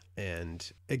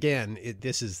 And again,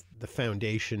 this is the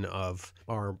foundation of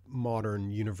our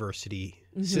modern university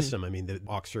system. I mean, the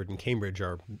Oxford and Cambridge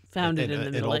are founded in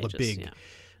the Middle Ages. All the big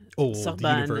old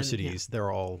universities,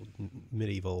 they're all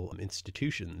medieval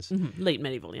institutions. Late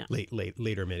medieval,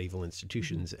 Later medieval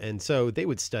institutions. And so they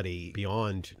would study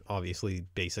beyond, obviously,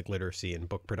 basic literacy and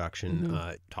book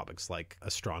production, topics like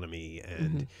astronomy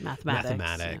and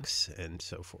mathematics and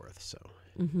so forth.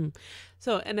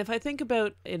 So, and if I think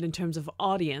about it in terms of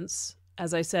audience,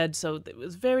 as I said, so it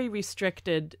was very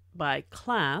restricted by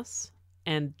class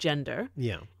and gender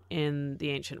in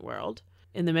the ancient world.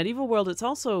 In the medieval world, it's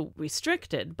also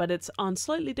restricted, but it's on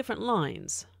slightly different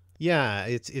lines. Yeah,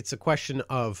 it's a question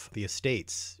of the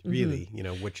estates, really.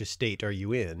 Which estate are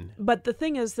you in? But the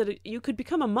thing is that you could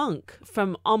become a monk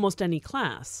from almost any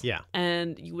class. Yeah.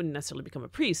 And you wouldn't necessarily become a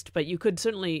priest, but you could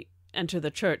certainly enter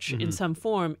the church in some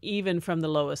form, even from the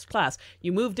lowest class.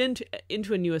 You moved into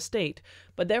a new estate,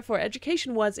 but therefore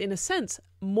education was, in a sense,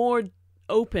 more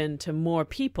open to more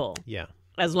people. Yeah.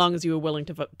 As long as you were willing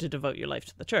to devote your life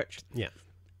to the church. Yeah.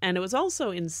 And it was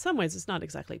also, in some ways, it's not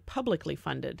exactly publicly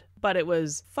funded, but it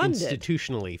was funded.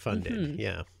 Institutionally funded,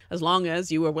 yeah. As long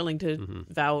as you were willing to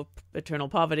vow eternal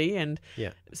poverty and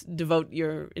devote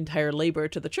your entire labor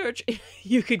to the church,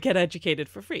 you could get educated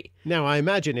for free. Now, I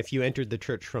imagine if you entered the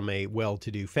church from a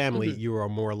well-to-do family, you are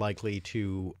more likely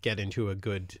to get into a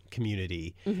good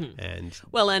community. And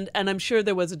I'm sure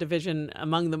there was a division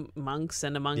among the monks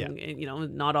and among,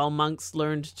 not all monks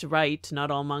learned to write,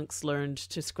 not all monks learned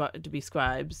to be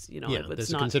scribes.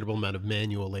 There's a considerable amount of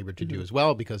manual labor to do as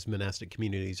well, because monastic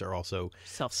communities are also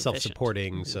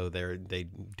self-supporting, so they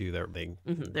do their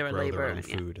grow labor, their own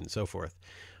food and so forth.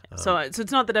 So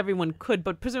it's not that everyone could,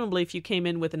 but presumably if you came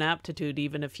in with an aptitude,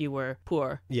 even if you were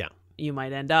poor, you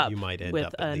might end up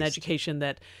with an education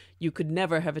that you could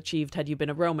never have achieved had you been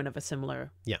a Roman of a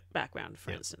similar background,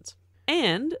 for instance.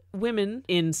 And women,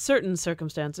 in certain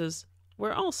circumstances,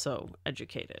 were also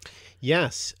educated.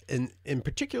 Yes, and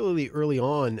particularly early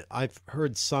on, I've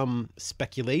heard some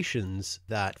speculations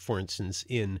that, for instance,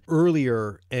 in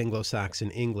earlier Anglo-Saxon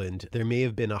England, there may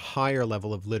have been a higher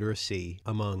level of literacy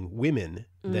among women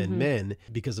than men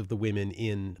because of the women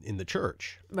in the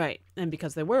church. Right, and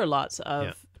because there were lots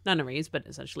of nunneries, but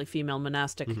essentially female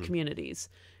monastic communities.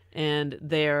 And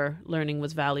their learning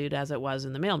was valued as it was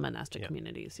in the male monastic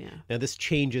communities, Now, this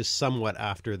changes somewhat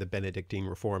after the Benedictine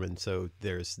Reform, and so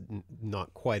there's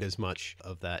not quite as much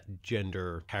of that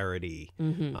gender parity,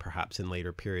 perhaps in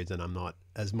later periods, and I'm not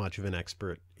as much of an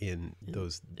expert in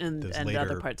those later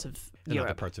other parts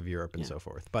of Europe and so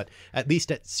forth. But at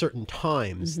least at certain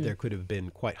times, there could have been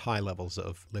quite high levels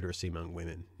of literacy among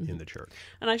women in the church.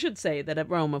 And I should say that at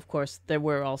Rome, of course, there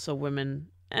were also women,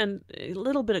 and a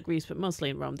little bit at Greece, but mostly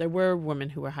in Rome, there were women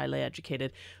who were highly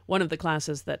educated. One of the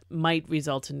classes that might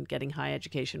result in getting high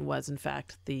education was, in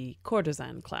fact, the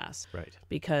courtesan class. Right.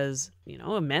 Because,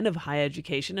 men of high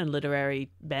education and literary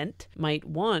bent might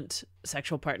want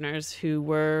sexual partners who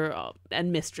were,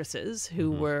 and mistresses who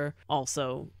were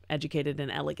also educated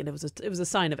and elegant. It was a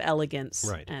sign of elegance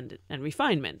and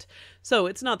refinement. So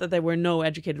it's not that there were no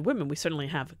educated women. We certainly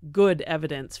have good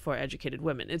evidence for educated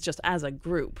women. It's just as a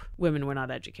group, women were not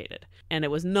educated. And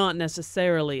it was not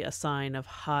necessarily a sign of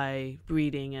high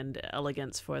breeding and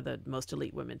elegance for the most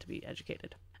elite women to be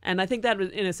educated. And I think that,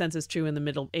 in a sense, is true in the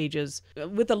Middle Ages,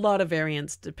 with a lot of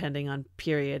variance depending on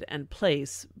period and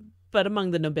place. But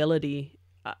among the nobility,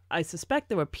 I suspect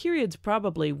there were periods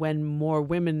probably when more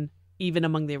women, even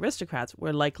among the aristocrats,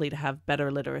 were likely to have better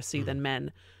literacy than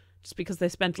men, just because they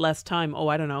spent less time,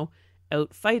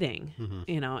 out fighting,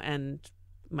 and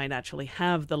might actually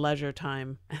have the leisure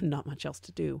time and not much else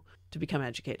to do to become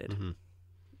educated.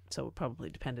 So it probably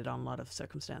depended on a lot of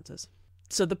circumstances.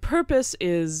 So the purpose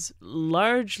is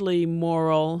largely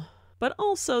moral, but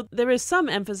also there is some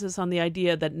emphasis on the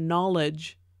idea that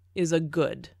knowledge is a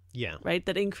good. Yeah. Right?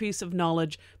 That increase of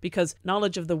knowledge, because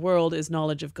knowledge of the world is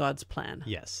knowledge of God's plan.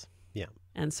 Yes. Yeah.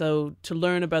 And so to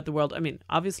learn about the world, I mean,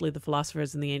 obviously the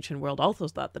philosophers in the ancient world also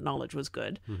thought that knowledge was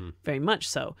good, very much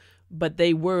so. But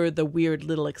they were the weird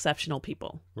little exceptional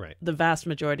people. Right. The vast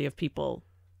majority of people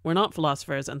were not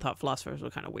philosophers and thought philosophers were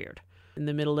kind of weird. In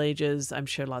the Middle Ages, I'm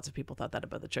sure lots of people thought that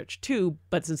about the church too,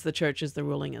 but since the church is the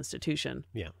ruling institution,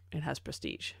 it has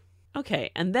prestige. Okay,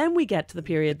 and then we get to the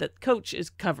period that Coach is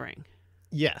covering.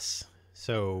 Yes.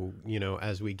 So,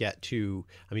 as we get to,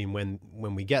 when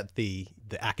we get the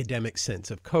academic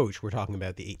sense of Coach, we're talking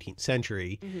about the 18th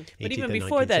century. But even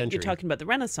before that, you're talking about the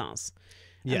Renaissance.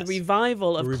 Yes. And the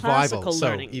revival of classical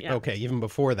learning. Okay, even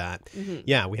before that,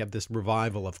 we have this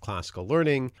revival of classical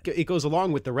learning. It goes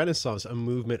along with the Renaissance, a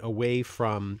movement away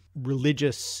from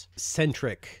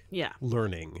religious-centric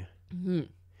learning.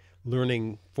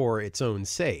 Learning for its own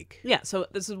sake. Yeah, so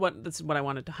this is what I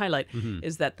wanted to highlight,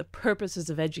 is that the purposes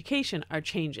of education are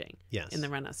changing in the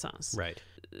Renaissance. Right.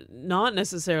 Not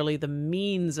necessarily the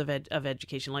means of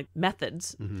education, like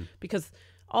methods, because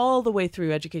all the way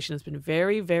through, education has been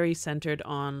very, very centered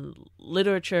on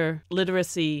literature,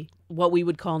 literacy, what we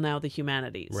would call now the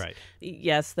humanities. Right.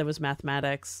 Yes, there was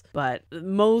mathematics, but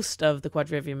most of the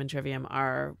quadrivium and trivium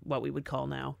are what we would call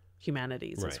now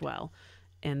humanities as well.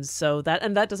 And so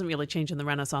that doesn't really change in the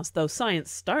Renaissance, though science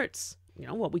starts,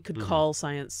 what we could call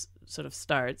science sort of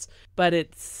starts, but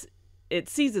it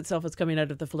sees itself as coming out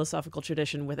of the philosophical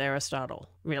tradition with Aristotle,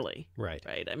 really. Right.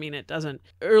 I mean, it doesn't,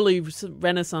 early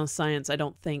Renaissance science, I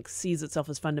don't think, sees itself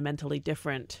as fundamentally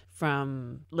different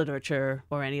from literature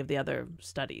or any of the other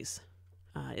studies.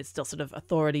 It's still sort of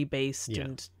authority-based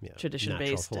and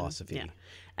tradition-based. Natural philosophy.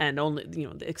 And only, the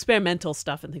experimental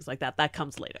stuff and things like that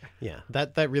comes later. Yeah,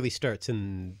 that really starts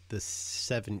in the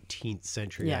 17th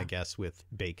century, I guess, with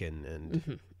Bacon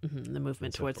and... The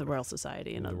movement towards the Royal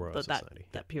Society and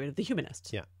that period of the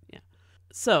humanists. Yeah.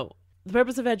 So, the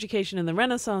purpose of education in the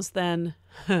Renaissance then,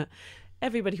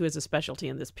 everybody who has a specialty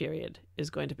in this period is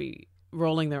going to be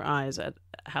rolling their eyes at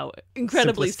how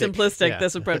incredibly simplistic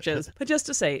this approach is. But just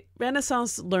to say,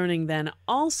 Renaissance learning then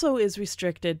also is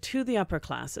restricted to the upper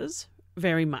classes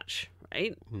very much,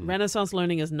 right? Renaissance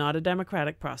learning is not a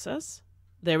democratic process.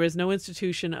 There is no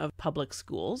institution of public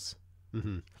schools.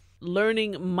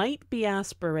 Learning might be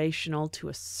aspirational to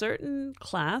a certain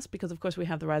class because, of course, we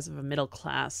have the rise of a middle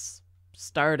class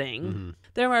starting.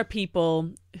 There are people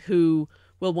who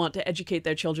will want to educate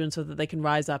their children so that they can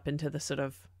rise up into the sort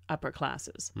of upper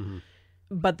classes.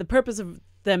 But the purpose of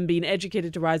them being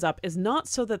educated to rise up is not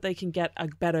so that they can get a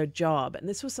better job. And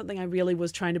this was something I really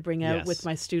was trying to bring out with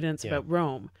my students about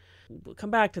Rome. We'll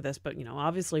come back to this, but,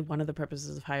 obviously one of the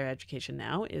purposes of higher education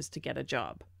now is to get a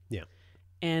job. Yeah.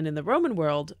 And in the Roman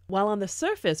world, while on the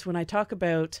surface, when I talk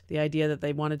about the idea that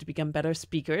they wanted to become better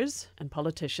speakers and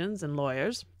politicians and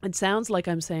lawyers, it sounds like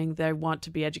I'm saying they want to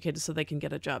be educated so they can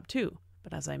get a job too.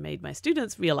 But as I made my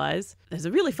students realize, there's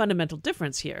a really fundamental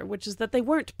difference here, which is that they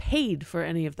weren't paid for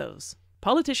any of those.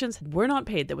 Politicians were not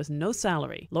paid. There was no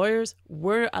salary. Lawyers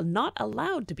were not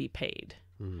allowed to be paid.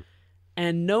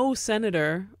 And no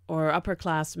senator or upper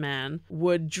class man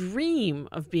would dream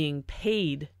of being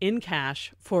paid in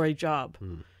cash for a job.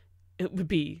 It would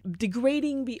be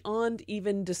degrading beyond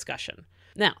even discussion.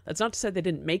 Now, that's not to say they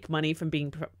didn't make money from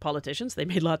being politicians. They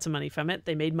made lots of money from it.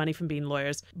 They made money from being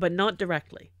lawyers, but not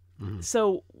directly.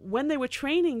 So when they were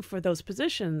training for those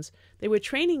positions, they were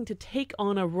training to take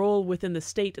on a role within the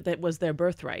state that was their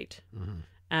birthright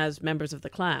as members of the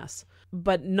class,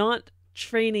 but not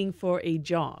training for a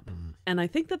job. And I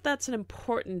think that that's an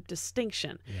important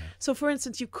distinction. So, for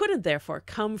instance, you couldn't therefore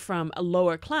come from a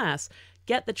lower class,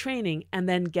 get the training, and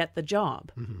then get the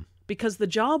job. Because the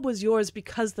job was yours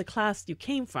because the class you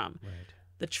came from.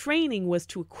 The training was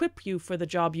to equip you for the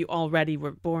job you already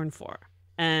were born for.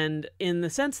 And in the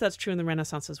sense, that's true in the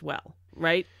Renaissance as well,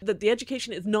 right? That the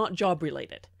education is not job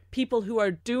related. People who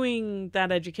are doing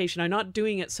that education are not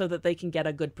doing it so that they can get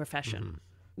a good profession.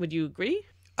 Would you agree?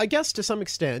 I guess to some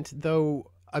extent, though,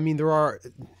 there are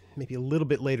maybe a little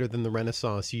bit later than the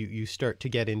Renaissance, you start to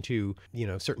get into,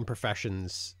 certain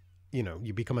professions,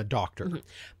 you become a doctor.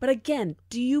 But again,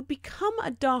 do you become a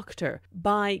doctor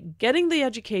by getting the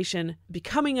education,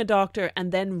 becoming a doctor,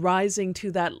 and then rising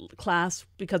to that class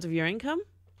because of your income?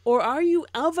 Or are you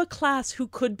of a class who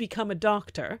could become a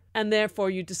doctor, and therefore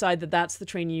you decide that that's the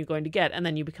training you're going to get, and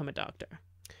then you become a doctor?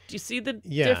 Do you see the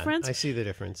Yeah, difference? I see the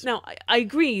difference. Now, I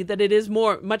agree that it is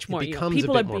much more. becomes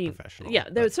people a bit are more being professional, Yeah,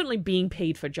 they're but- certainly being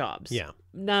paid for jobs. Yeah.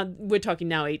 Now we're talking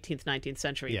now 18th, 19th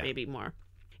century, Yeah. maybe more.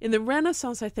 In the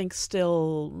Renaissance, I think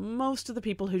still most of the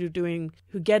people who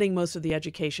getting most of the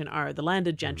education are the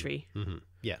landed gentry,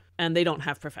 Yeah. and they don't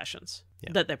have professions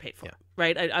that they're paid for. Yeah.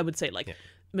 Right? I would say like Yeah.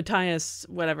 Matthias,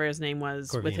 whatever his name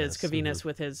was, with his Corvinus,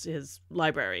 with his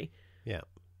library. Yeah.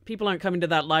 People aren't coming to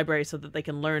that library so that they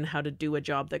can learn how to do a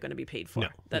job they're going to be paid for.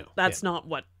 No, That's not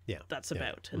what Yeah. that's Yeah.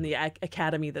 about. And the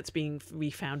academy that's being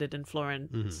refounded in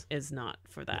Florence is not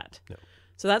for that. No.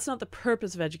 So that's not the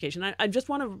purpose of education. I just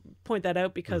want to point that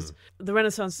out because the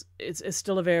Renaissance is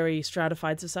still a very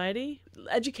stratified society.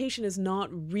 Education is not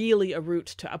really a route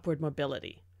to upward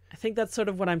mobility. I think that's sort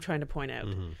of what I'm trying to point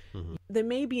out. There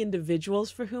may be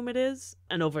individuals for whom it is,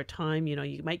 and over time,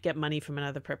 you might get money from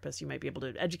another purpose. You might be able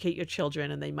to educate your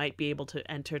children, and they might be able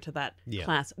to enter to that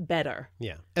class better.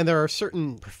 Yeah. And there are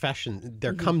certain professions,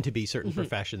 there come to be certain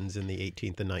professions in the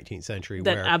 18th and 19th century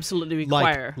That where absolutely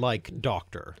require. like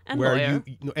doctor And where lawyer.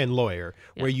 and lawyer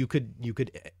where you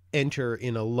could enter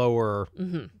in a lower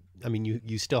I mean,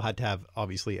 you still had to have,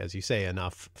 obviously, as you say,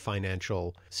 enough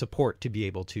financial support to be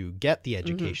able to get the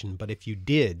education. But if you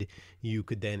did, you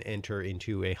could then enter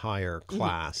into a higher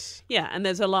class. Yeah, and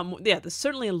there's a lot more. Yeah, there's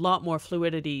certainly a lot more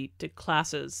fluidity to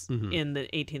classes in the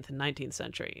 18th and 19th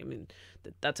century. I mean,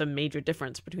 that's a major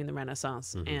difference between the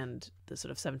Renaissance and the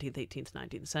sort of 17th, 18th,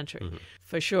 19th century,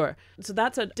 for sure. So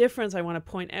that's a difference I want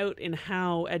to point out in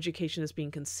how education is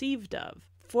being conceived of.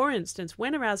 For instance,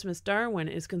 when Erasmus Darwin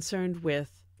is concerned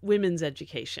with women's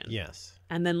education. Yes.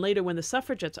 And then later when the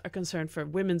suffragettes are concerned for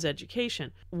women's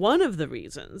education, one of the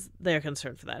reasons they're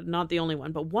concerned for that, not the only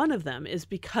one, but one of them is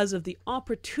because of the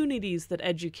opportunities that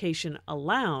education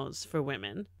allows for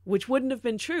women, which wouldn't have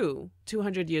been true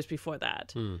 200 years before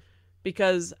that.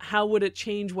 Because how would it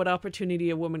change what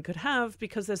opportunity a woman could have?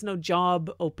 Because there's no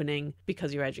job opening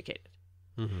because you're educated.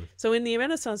 So in the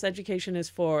Renaissance, education is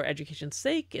for education's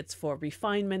sake. It's for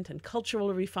refinement and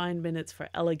cultural refinement. It's for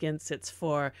elegance. It's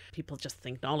for people just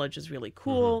think knowledge is really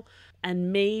cool.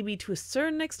 And maybe to a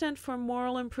certain extent for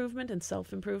moral improvement and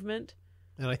self-improvement.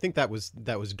 And I think that was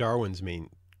Darwin's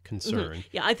main concern.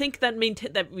 Yeah, I think that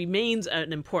remains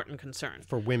an important concern.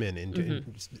 For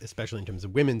women, especially in terms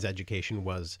of women's education,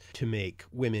 was to make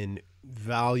women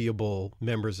valuable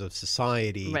members of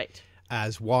society. Right.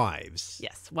 As wives.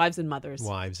 Yes, wives and mothers.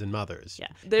 Wives and mothers. Yeah.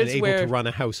 And There's able where to run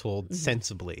a household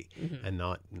sensibly and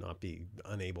not be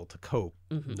unable to cope,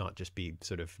 not just be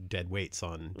sort of dead weights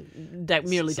on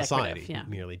merely society, decorative. Yeah.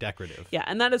 merely decorative. Yeah,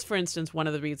 and that is, for instance, one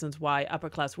of the reasons why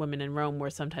upper-class women in Rome were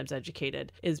sometimes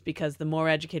educated, is because the more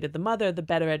educated the mother, the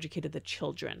better educated the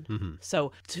children.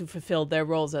 So to fulfill their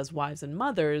roles as wives and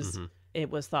mothers, it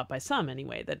was thought by some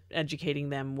anyway that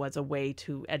educating them was a way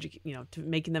to to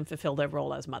making them fulfill their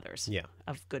role as mothers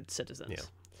of good citizens. Yeah.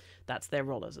 That's their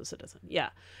role as a citizen. Yeah.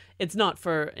 It's not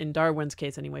for, in Darwin's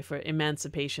case anyway, for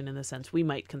emancipation in the sense we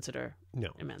might consider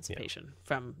emancipation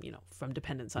from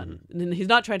dependence on, and he's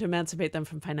not trying to emancipate them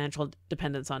from financial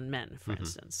dependence on men, for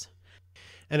instance.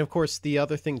 And of course, the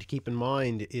other thing to keep in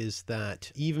mind is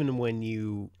that even when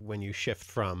you shift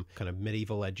from kind of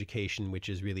medieval education, which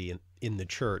is really in the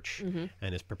church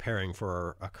and is preparing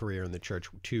for a career in the church,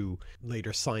 to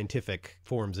later scientific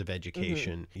forms of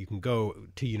education, you can go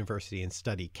to university and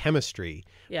study chemistry,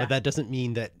 but that doesn't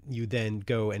mean that you then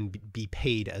go and be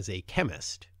paid as a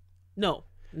chemist. No.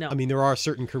 I mean, there are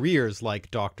certain careers like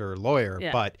doctor, lawyer,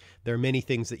 but there are many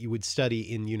things that you would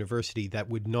study in university that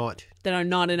are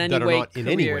not in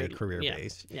any way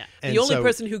career-based. Yeah. And the only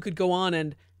person who could go on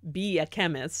and be a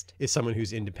chemist is someone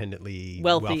who's independently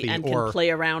wealthy and can play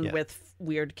around with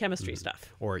weird chemistry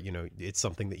stuff. Or, it's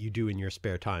something that you do in your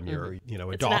spare time. You're, a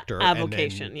it's doctor. An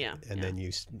avocation, and then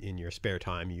you, in your spare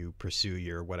time, you pursue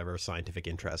your whatever scientific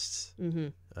interests,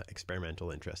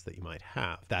 experimental interests that you might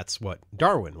have. That's what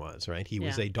Darwin was, right? He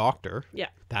was a doctor. Yeah.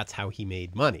 That's how he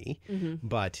made money.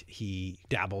 But he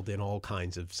dabbled in all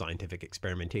kinds of scientific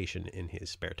experimentation in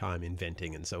his spare time,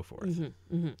 inventing and so forth.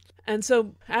 And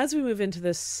so as we move into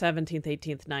this 17th,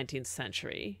 18th, 19th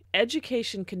century,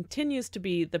 education continues to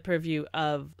be the purview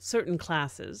of certain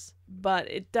classes, but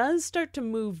it does start to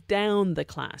move down the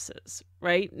classes,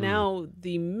 right? Now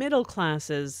the middle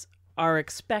classes are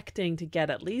expecting to get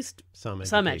at least some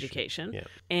education. Yeah.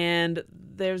 And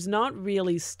there's not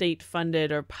really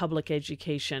state-funded or public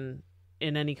education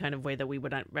in any kind of way that we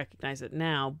would not recognize it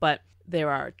now, but there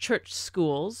are church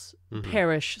schools,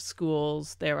 parish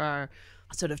schools, there are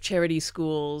sort of charity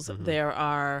schools, there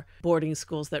are boarding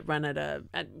schools that run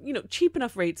at cheap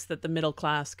enough rates that the middle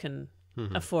class can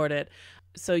afford it.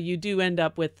 So you do end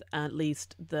up with at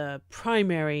least the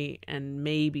primary and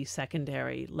maybe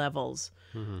secondary levels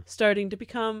starting to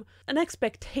become an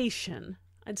expectation.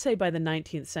 I'd say by the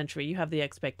 19th century, you have the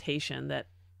expectation that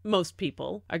most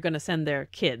people are going to send their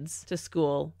kids to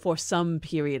school for some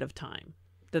period of time,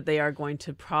 that they are going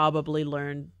to probably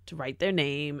learn to write their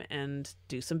name and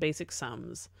do some basic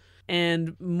sums.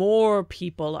 And more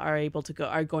people are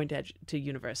going to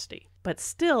university. But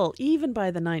still, even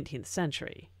by the 19th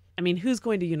century, I mean, who's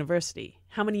going to university?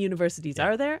 How many universities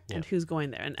are there? And who's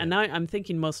going there? And now I'm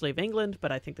thinking mostly of England,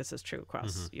 but I think this is true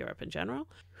across Europe in general.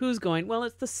 Who's going? Well,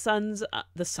 it's the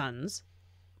sons.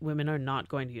 Women are not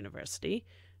going to university.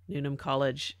 Newnham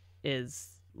College is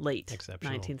late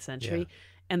 19th century.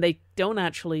 And they don't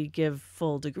actually give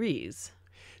full degrees.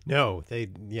 No,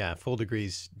 full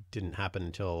degrees didn't happen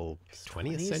until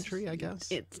 20th century, I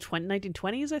guess. It's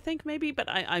 1920s, I think, maybe, but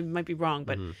I might be wrong.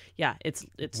 But it's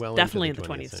well definitely in the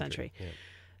 20th century. Yeah.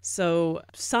 So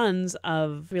sons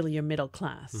of really your middle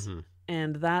class,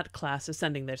 and that class is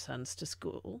sending their sons to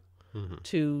school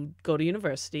to go to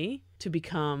university, to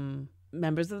become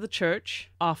members of the church,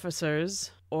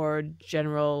 officers, or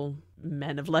general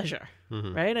men of leisure,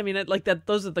 right? I mean,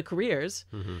 those are the careers.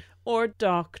 Or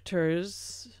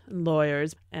doctors,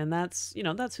 lawyers, and that's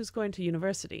who's going to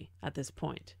university at this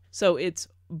point. So it's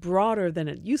broader than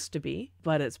it used to be,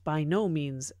 but it's by no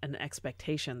means an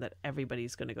expectation that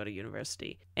everybody's going to go to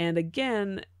university. And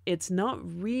again, it's not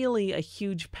really a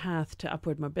huge path to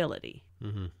upward mobility.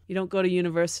 You don't go to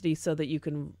university so that you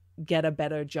can get a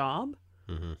better job.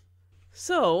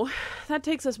 So that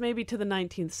takes us maybe to the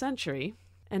 19th century.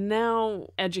 And now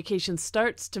education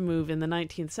starts to move in the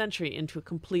 19th century into a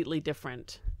completely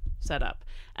different setup.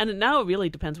 And now it really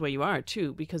depends where you are,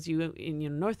 too, because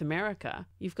in North America,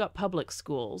 you've got public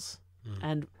schools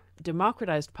and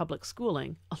democratized public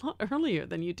schooling a lot earlier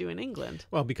than you do in England.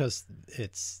 Well, because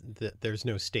there's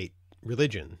no state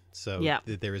religion, so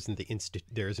there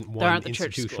isn't one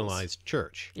institutionalized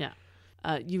church. Yeah.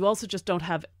 You also just don't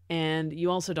have, and you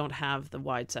also don't have the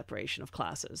wide separation of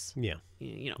classes. Yeah.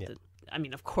 I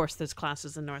mean, of course, there's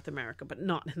classes in North America, but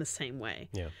not in the same way.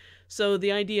 Yeah. So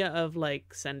the idea of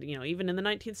sending, even in the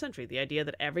 19th century, the idea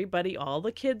that everybody, all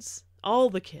the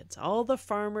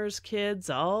farmers' kids,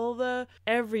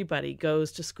 everybody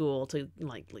goes to school to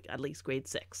at least grade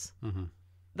 6.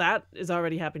 That is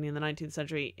already happening in the 19th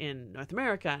century in North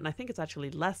America, and I think it's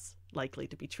actually less likely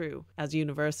to be true as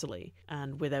universally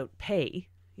and without pay.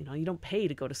 You don't pay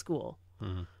to go to school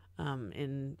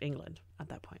in England at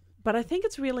that point. But I think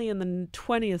it's really in the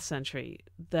 20th century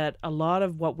that a lot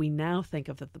of what we now think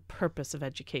of as the purpose of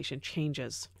education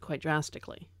changes quite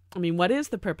drastically. I mean, what is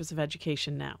the purpose of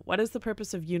education now? What is the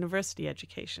purpose of university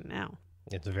education now?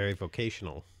 It's very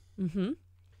vocational.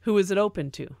 Who is it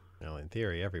open to? Well, in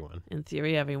theory, everyone. In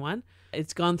theory, everyone.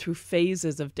 It's gone through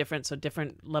phases of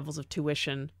different levels of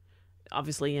tuition.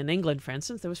 Obviously, in England, for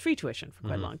instance, there was free tuition for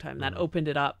quite a long time. That opened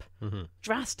it up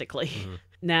drastically.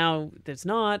 Now there's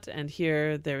not, and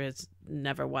here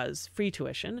never was free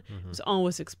tuition. It was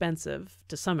always expensive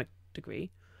to some degree.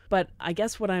 But I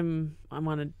guess what I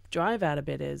want to drive at a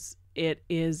bit is it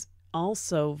is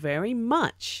also very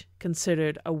much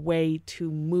considered a way to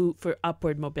move for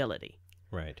upward mobility.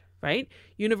 Right?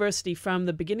 University, from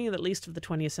the beginning at least of the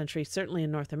 20th century, certainly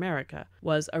in North America,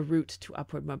 was a route to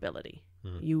upward mobility.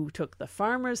 You took the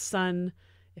farmer's son.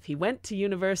 If he went to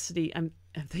university, I'm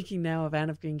thinking now of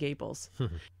Anne of Green Gables.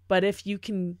 But if you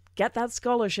can get that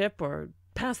scholarship or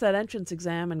pass that entrance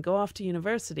exam and go off to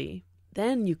university,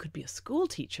 then you could be a school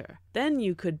teacher. Then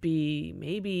you could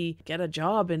maybe get a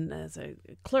job as a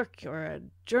clerk or a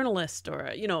journalist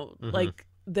or,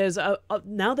 there's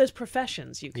now there's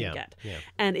professions you can get.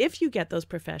 And if you get those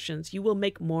professions, you will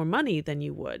make more money than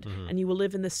you would, and you will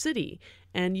live in the city,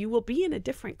 and you will be in a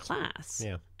different class,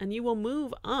 and you will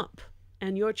move up,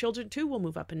 and your children too will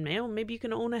move up, and maybe you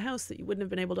can own a house that you wouldn't have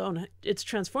been able to own. It's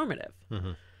transformative.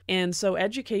 And so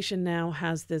education now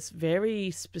has this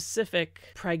very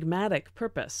specific, pragmatic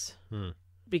purpose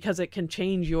because it can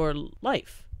change your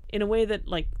life in a way that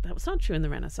that was not true in the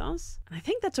Renaissance. And I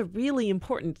think that's a really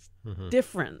important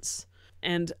difference.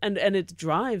 And it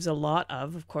drives a lot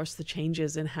of course, the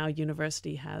changes in how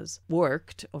university has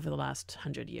worked over the last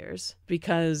 100 years.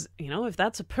 Because, if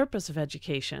that's a purpose of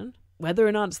education, whether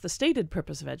or not it's the stated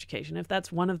purpose of education, if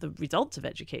that's one of the results of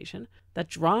education, that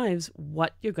drives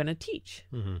what you're going to teach.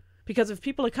 Because if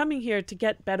people are coming here to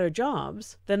get better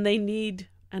jobs, then they need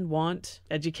and want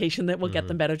education that will get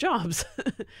them better jobs.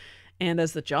 And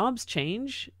as the jobs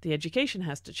change, the education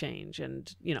has to change.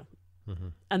 And,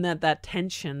 and that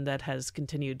tension that has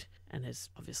continued and is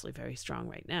obviously very strong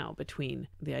right now, between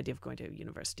the idea of going to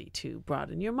university to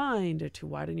broaden your mind or to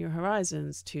widen your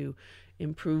horizons, to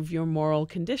improve your moral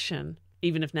condition.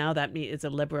 Even if now that is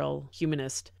a liberal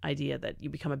humanist idea that you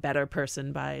become a better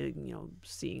person by,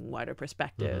 seeing wider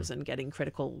perspectives and getting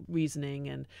critical reasoning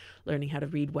and learning how to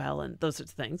read well and those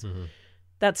sorts of things.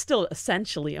 That's still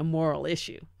essentially a moral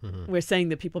issue. We're saying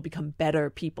that people become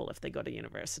better people if they go to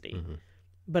university.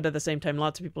 But at the same time,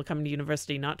 lots of people come to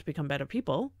university not to become better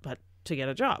people, but to get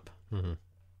a job.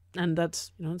 And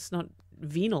that's, it's not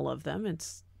venal of them.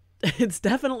 It's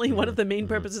definitely one of the main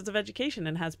purposes of education,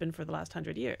 and has been for the last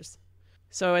 100 years.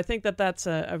 So I think that that's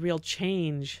a real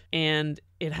change, and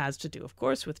it has to do, of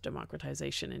course, with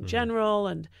democratization in general,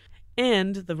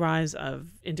 and the rise of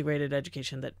integrated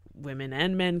education that women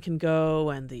and men can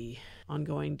go, and the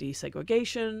ongoing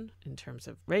desegregation in terms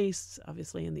of race,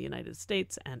 obviously in the United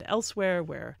States and elsewhere,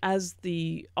 where as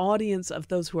the audience of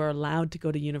those who are allowed to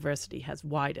go to university has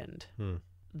widened,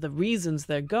 the reasons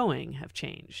they're going have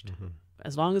changed.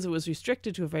 As long as it was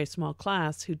restricted to a very small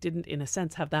class who didn't, in a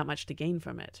sense, have that much to gain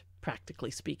from it,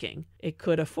 practically speaking, it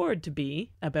could afford to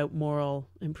be about moral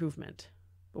improvement.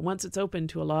 But once it's open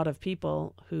to a lot of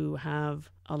people who have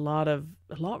a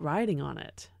lot riding on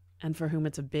it, and for whom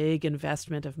it's a big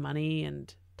investment of money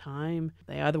and time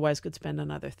they otherwise could spend on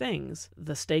other things,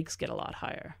 the stakes get a lot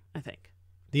higher, I think.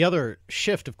 The other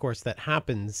shift, of course, that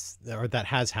happens, or that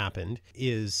has happened,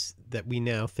 is that we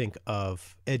now think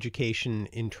of education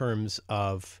in terms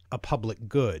of a public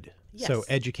good. Yes. So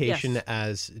education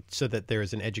so that there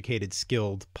is an educated,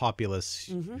 skilled populace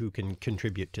who can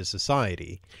contribute to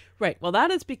society. Right. Well, that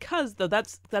is because, though,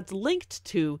 that's linked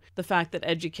to the fact that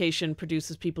education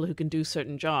produces people who can do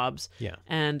certain jobs. Yeah.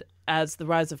 And as the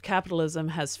rise of capitalism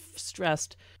has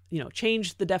stressed,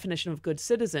 changed the definition of good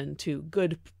citizen to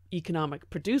good economic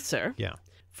producer. Yeah.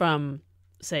 From,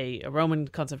 say, a Roman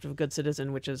concept of a good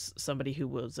citizen, which is somebody who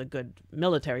was a good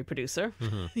military producer,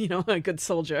 a good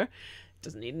soldier,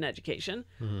 doesn't need an education,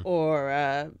 or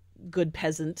a good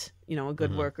peasant, a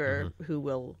good worker who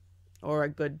will, or a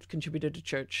good contributor to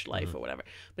church life or whatever.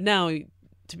 But now,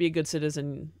 to be a good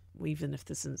citizen, even if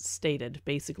this isn't stated,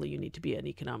 basically you need to be an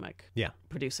economic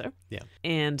producer. Yeah.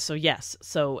 And so, yes,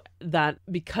 so that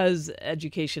because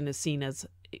education is seen as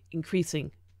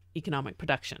increasing economic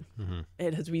production,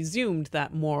 it has resumed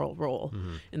that moral role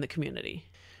in the community.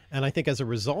 And I think as a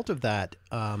result of that,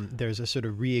 there's a sort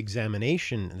of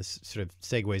re-examination, and this sort of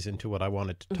segues into what I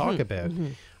wanted to talk about,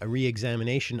 a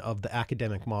re-examination of the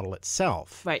academic model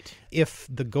itself. Right. If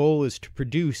the goal is to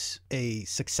produce a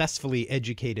successfully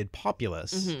educated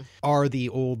populace, are the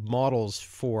old models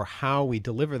for how we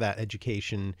deliver that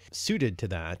education suited to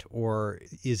that, or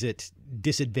is it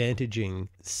disadvantaging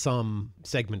some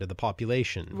segment of the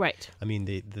population? Right. I mean,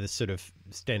 the sort of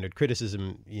standard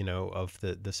criticism, of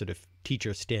the sort of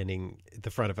teacher standing at the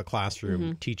front of a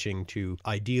classroom teaching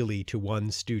ideally to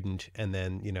one student, and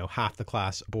then, half the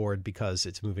class bored because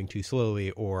it's moving too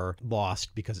slowly, or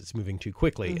lost because it's moving too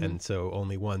quickly. And so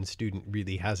only one student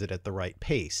really has it at the right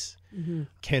pace.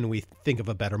 Can we think of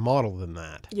a better model than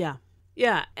that? Yeah.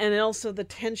 Yeah, and also the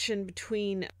tension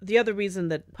between the other reason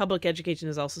that public education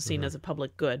is also seen as a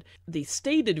public good, the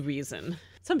stated reason.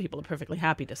 Some people are perfectly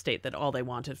happy to state that all they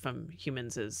wanted from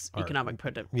humans is economic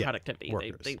productivity.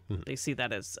 They see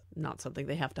that as not something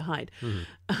they have to hide.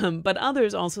 But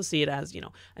others also see it as,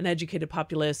 an educated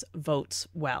populace votes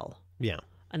well. Yeah.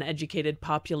 An educated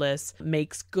populace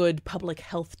makes good public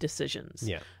health decisions.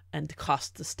 Yeah. And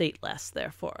costs the state less,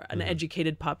 therefore. An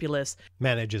educated populace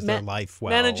manages their life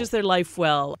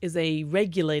well, is a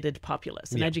regulated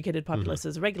populace. An educated populace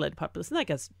is a regulated populace. And that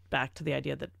gets back to the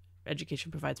idea that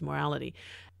education provides morality.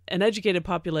 An educated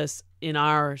populace in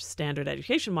our standard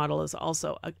education model is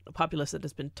also a populace that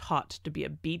has been taught to be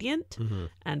obedient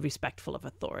and respectful of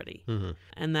authority.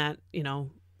 And that,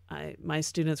 my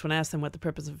students, when I asked them what the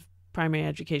purpose of primary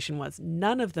education was,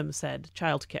 none of them said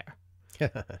childcare.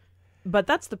 But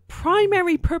that's the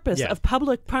primary purpose of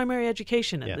public primary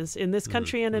education in this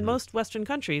country and in most Western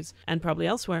countries, and probably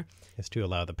elsewhere. Is to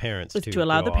allow the parents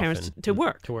to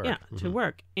work. To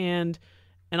work. And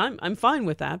I'm fine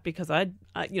with that, because I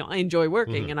enjoy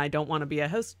working and I don't want to be a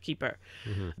housekeeper.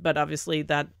 But obviously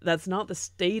that's not the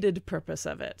stated purpose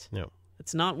of it. No.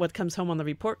 It's not what comes home on the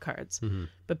report cards.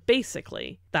 But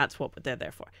basically, that's what they're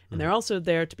there for. And they're also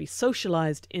there to be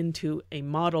socialized into a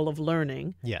model of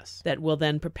learning that will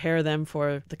then prepare them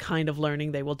for the kind of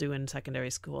learning they will do in secondary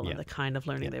school and the kind of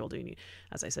learning they will do.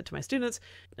 As I said to my students,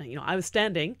 I was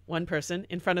standing, one person,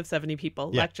 in front of 70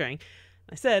 people lecturing.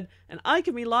 I said, and I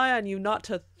can rely on you not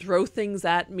to throw things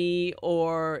at me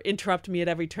or interrupt me at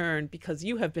every turn because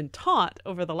you have been taught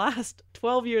over the last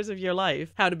 12 years of your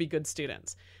life how to be good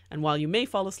students. And while you may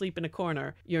fall asleep in a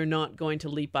corner, you're not going to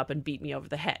leap up and beat me over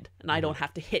the head. And I don't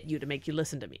have to hit you to make you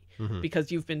listen to me because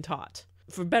you've been taught,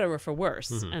 for better or for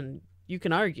worse. And you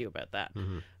can argue about that.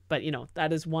 But, you know,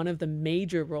 that is one of the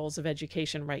major roles of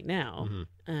education right now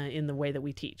in the way that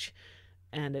we teach.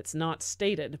 And it's not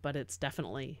stated, but it's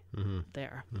definitely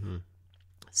there.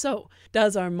 So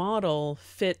does our model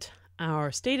fit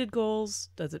our stated goals?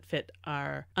 Does it fit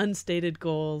our unstated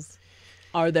goals?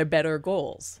 Are there better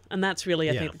goals? And that's really,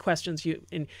 I think, the questions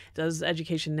does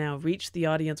education now reach the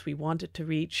audience we want it to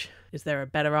reach? Is there a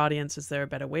better audience? Is there a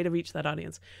better way to reach that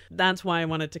audience? That's why I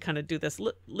wanted to kind of do this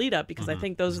lead up, because I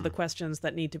think those are the questions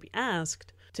that need to be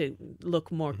asked to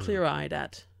look more clear-eyed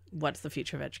at what's the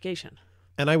future of education.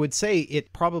 And I would say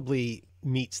it probably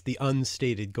meets the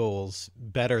unstated goals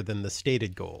better than the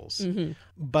stated goals.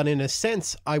 But in a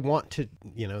sense, I want to,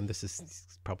 you know, and this is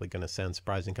probably going to sound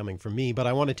surprising coming from me, but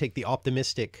I want to take the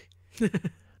optimistic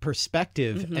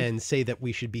perspective and say that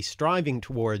we should be striving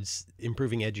towards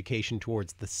improving education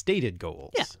towards the stated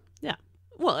goals. Yeah.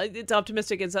 Well, it's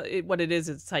optimistic. What it is,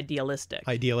 it's idealistic.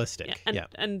 Idealistic,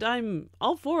 And I'm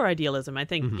all for idealism. I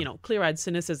think, you know, clear-eyed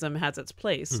cynicism has its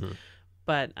place.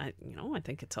 But, I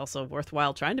think it's also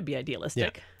worthwhile trying to be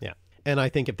idealistic. Yeah. And I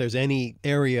think if there's any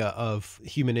area of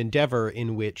human endeavor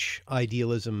in which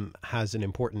idealism has an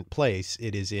important place,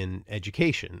 it is in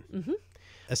education.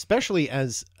 Especially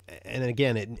as, and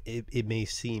again, it may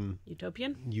seem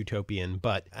utopian,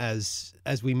 but as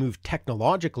we move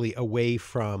technologically away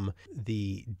from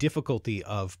the difficulty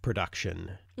of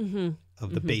production,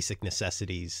 of the basic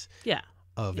necessities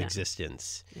of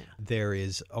existence, there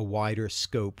is a wider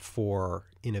scope for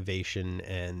innovation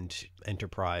and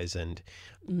enterprise and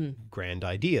grand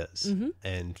ideas.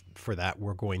 And for that,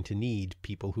 we're going to need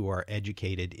people who are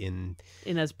educated in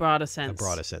as broad a sense,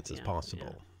 as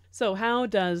possible. So how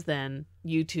does then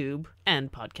YouTube and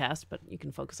podcast, but you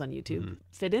can focus on YouTube,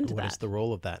 fit into that? What is the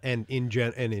role of that? And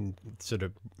in sort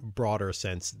of broader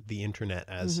sense, the internet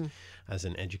as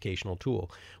an educational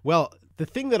tool. Well, the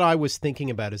thing that I was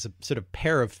thinking about is a sort of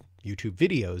pair of YouTube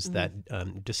videos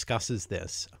that discusses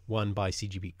this. One by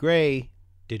C.G.B. Gray,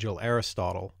 Digital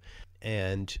Aristotle,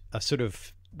 and a sort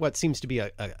of what seems to be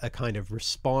a kind of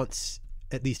response,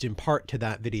 at least in part, to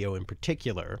that video in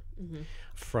particular,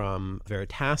 from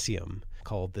Veritasium,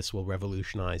 called This Will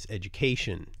Revolutionize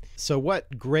Education. So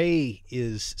what Gray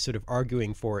is sort of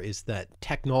arguing for is that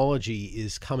technology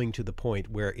is coming to the point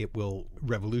where it will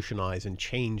revolutionize and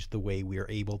change the way we are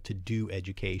able to do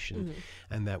education,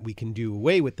 and that we can do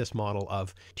away with this model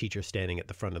of teacher standing at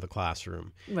the front of the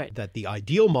classroom. Right. That the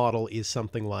ideal model is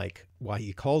something like, why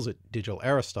he calls it Digital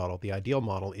Aristotle, the ideal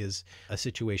model is a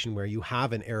situation where you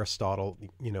have an Aristotle,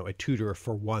 a tutor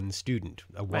for one student,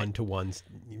 a one-to-one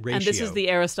ratio. And this is the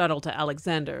Aristotle to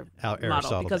Alexander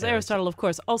model, because Aristotle, of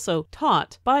course, also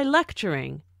taught by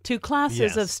lecturing to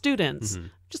classes of students.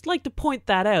 Just like to point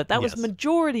that out. That was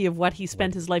majority of what he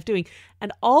spent his life doing.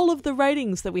 And all of the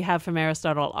writings that we have from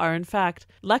Aristotle are, in fact,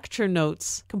 lecture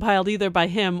notes compiled either by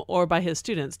him or by his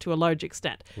students to a large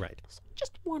extent. Right. So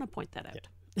just want to point that out.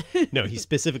 No, he's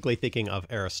specifically thinking of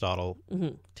Aristotle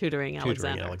tutoring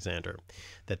Alexander,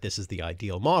 that this is the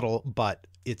ideal model, but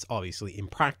it's obviously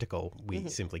impractical. We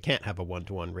simply can't have a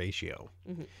one-to-one ratio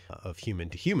of human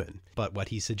to human. But what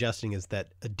he's suggesting is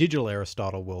that a digital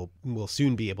Aristotle will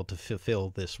soon be able to fulfill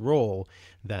this role,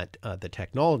 that the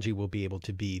technology will be able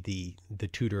to be the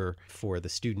tutor for the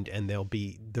student, and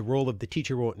the role of the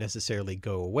teacher won't necessarily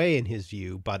go away in his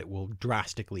view, but it will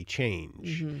drastically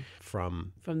change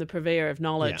from the purveyor of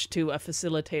knowledge to a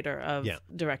facilitator of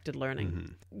directed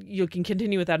learning. You can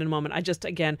continue with that in a moment.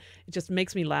 It just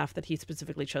makes me laugh that he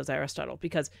specifically chose Aristotle,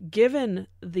 because given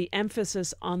the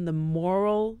emphasis on the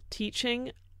moral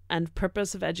teaching and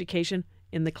purpose of education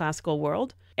in the classical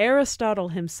world, Aristotle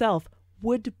himself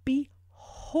would be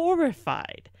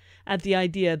horrified at the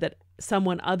idea that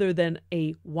someone other than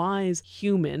a wise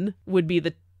human would be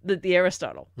the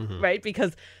Aristotle, right?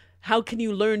 Because how can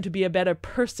you learn to be a better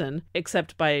person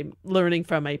except by learning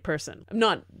from a person? I'm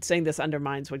not saying this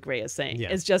undermines what Gray is saying.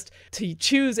 It's just to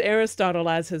choose Aristotle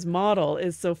as his model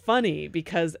is so funny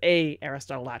because A,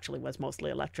 Aristotle actually was mostly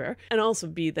a lecturer, and also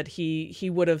B, that he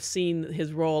would have seen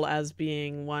his role as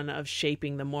being one of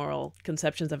shaping the moral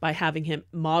conceptions by having him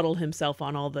model himself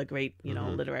on all the great,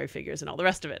 literary figures and all the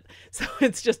rest of it. So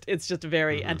it's just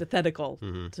very antithetical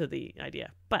to the idea.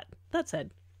 But that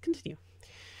said, continue.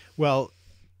 Well,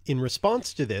 in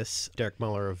response to this, Derek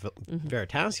Muller of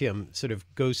Veritasium sort of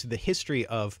goes to the history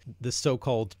of the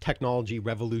so-called technology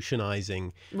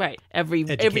revolutionizing Right. Every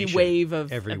education. wave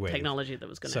of Every wave. technology that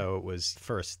was going to... So it was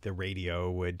first the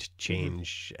radio would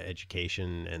change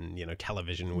education, and, you know,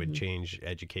 television would change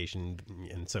education,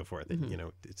 and so forth. And, you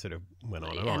know, it sort of went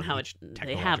on and on. And how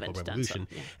they haven't done so.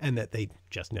 Yeah. And that they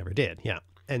just never did. Yeah.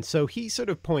 And so he sort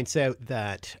of points out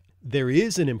that there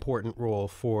is an important role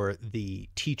for the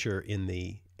teacher in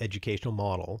the educational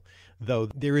model, though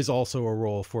there is also a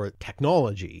role for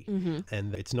technology.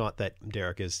 And it's not that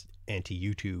Derek is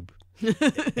anti-YouTube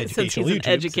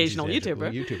educational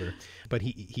YouTuber, but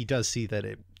he does see that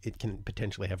it can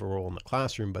potentially have a role in the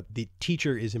classroom. But the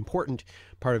teacher is important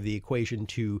part of the equation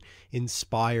to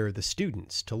inspire the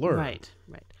students to learn. Right.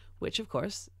 Which, of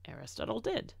course, Aristotle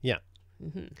did. Yeah.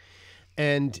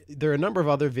 And there are a number of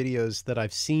other videos that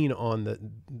I've seen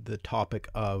on the topic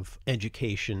of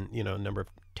education, you know, a number of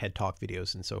TED Talk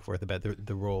videos and so forth about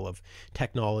the role of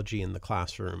technology in the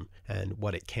classroom and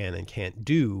what it can and can't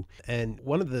do. And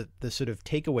one of the sort of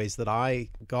takeaways that I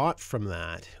got from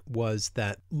that was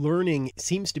that learning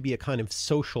seems to be a kind of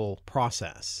social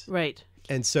process. Right.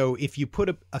 And so if you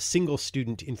put a single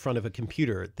student in front of a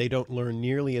computer, they don't learn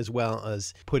nearly as well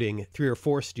as putting 3 or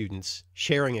 4 students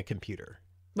sharing a computer.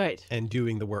 Right. And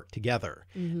doing the work together.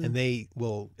 And they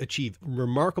will achieve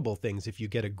remarkable things if you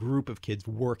get a group of kids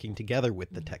working together with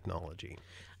the technology.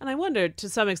 And I wonder, to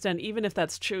some extent, even if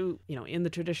that's true, you know, in the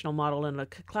traditional model in a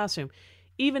classroom,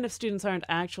 even if students aren't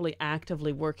actually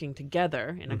actively working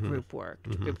together in a group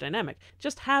group dynamic,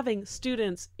 just having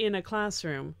students in a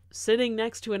classroom sitting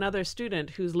next to another student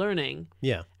who's learning,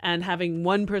 and having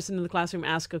one person in the classroom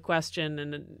ask a question,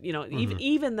 and, you know,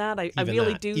 even that, I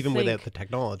really do even think, without the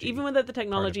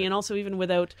technology, and also even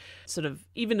without sort of,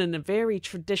 even in a very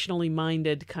traditionally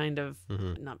minded kind of,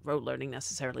 not rote learning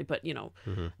necessarily, but, you know,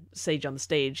 sage on the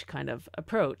stage kind of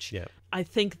approach. I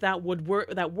think that would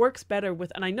work. That works better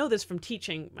with, and I know this from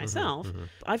teaching myself.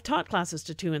 I've taught classes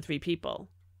to 2 and 3 people,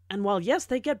 and while yes,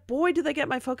 do they get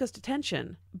my focused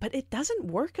attention, but it doesn't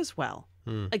work as well.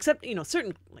 Except, you know,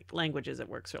 certain like languages it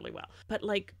works really well, but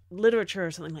like literature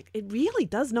or something, like it really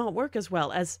does not work as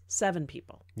well as 7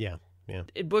 people. Yeah.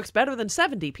 It works better than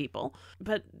 70 people,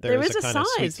 but there is a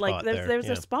size. Like there's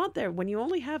a spot there when you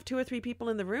only have 2 or 3 people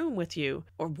in the room with you,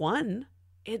 or 1.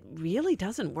 It really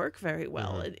doesn't work very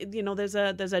well. You know, there's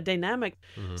a dynamic.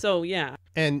 So, yeah.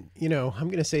 And, you know, I'm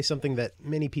going to say something that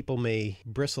many people may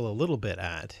bristle a little bit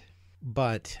at,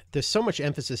 but there's so much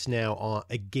emphasis now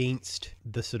against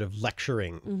the sort of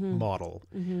lecturing model.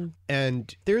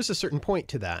 And there's a certain point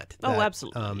to that.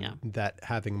 Absolutely. That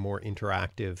having more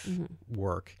interactive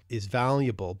work is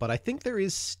valuable. But I think there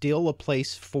is still a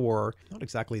place for, not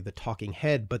exactly the talking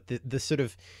head, but the sort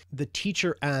of the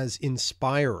teacher as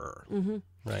inspirer.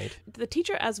 Right. The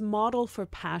teacher as model for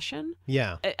passion.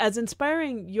 Yeah. As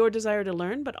inspiring your desire to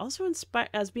learn, but also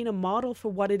as being a model for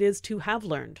what it is to have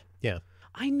learned. Yeah.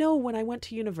 I know when I went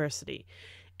to university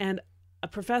and a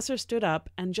professor stood up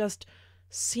and just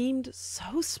seemed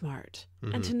so smart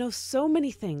and to know so many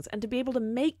things and to be able to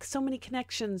make so many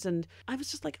connections. And I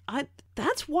was just like,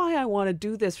 that's why I want to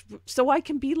do this, so I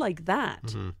can be like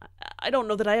that. I don't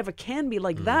know that I ever can be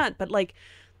like that, but like,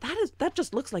 that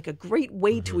just looks like a great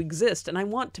way to exist, and I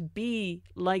want to be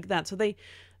like that. So they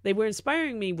were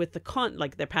inspiring me with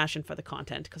like their passion for the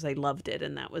content, because I loved it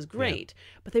and that was great.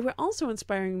 But they were also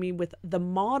inspiring me with the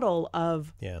model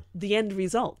of the end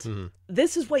result.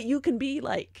 This is what you can be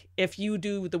like if you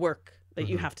do the work that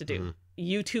you have to do.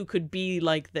 You too could be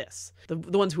like this. The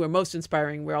ones who were most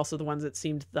inspiring were also the ones that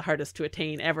seemed the hardest to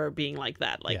attain ever being like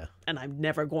that. And I'm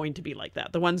never going to be like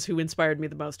that. The ones who inspired me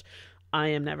the most, I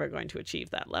am never going to achieve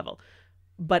that level.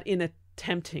 But in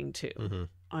attempting to,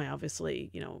 I obviously,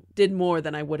 you know, did more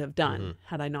than I would have done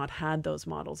had I not had those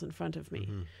models in front of me.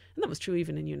 And that was true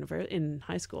even in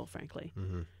high school, frankly.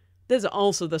 There's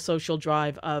also the social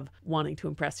drive of wanting to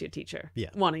impress your teacher,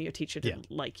 wanting your teacher to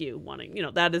like you, you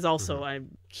know, that is also a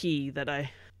key that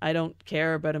I don't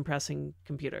care about impressing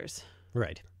computers.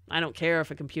 Right. I don't care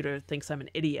if a computer thinks I'm an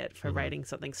idiot for writing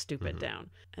something stupid down.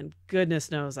 And goodness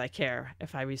knows I care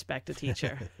if I respect a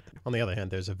teacher. On the other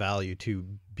hand, there's a value to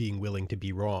being willing to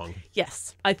be wrong.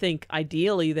 Yes. I think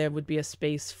ideally there would be a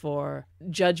space for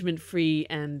judgment-free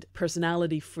and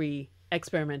personality-free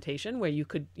experimentation where you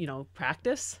could, you know,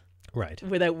 practice. Right.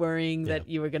 Without worrying that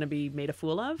you were going to be made a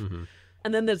fool of.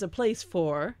 And then there's a place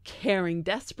for caring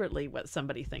desperately what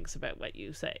somebody thinks about what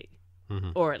you say.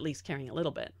 Or at least caring a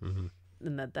little bit.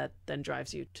 And that then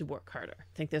drives you to work harder.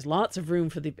 I think there's lots of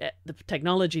room for the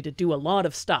technology to do a lot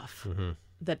of stuff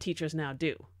that teachers now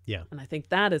do. Yeah. And I think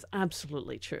that is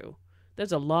absolutely true.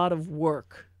 There's a lot of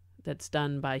work that's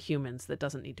done by humans that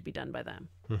doesn't need to be done by them.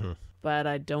 Mm-hmm. But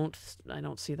I don't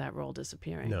see that role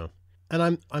disappearing. No.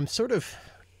 And I'm sort of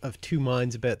two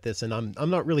minds about this, and I'm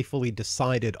not really fully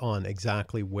decided on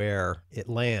exactly where it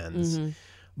lands. Mm-hmm.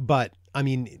 But I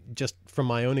mean, just from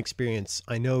my own experience,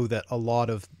 I know that a lot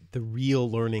of the real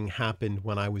learning happened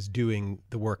when I was doing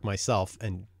the work myself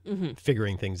and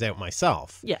figuring things out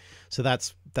myself. Yeah. So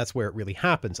that's where it really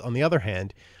happens. On the other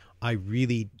hand, I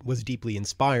really was deeply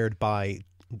inspired by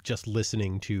just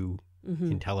listening to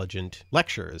intelligent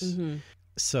lectures.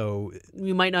 So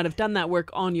you might not have done that work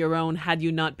on your own had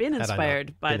you not been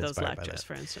inspired by those inspired by lectures, that.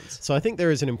 for instance. So I think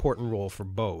there is an important role for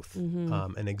both,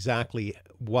 and exactly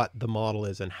what the model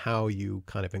is and how you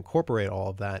kind of incorporate all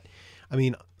of that. I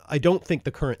mean, I don't think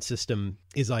the current system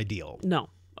is ideal. No.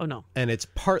 Oh, no. And it's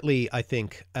partly, I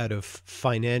think, out of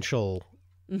financial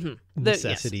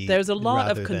necessity. Yes, there's a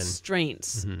lot of rather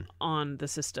constraints on the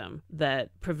system that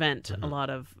prevent a lot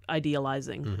of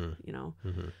idealizing, you know.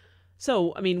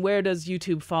 So, I mean, where does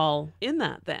YouTube fall in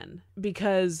that then?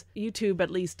 Because YouTube,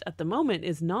 at least at the moment,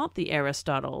 is not the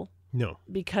Aristotle. No.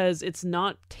 Because it's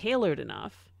not tailored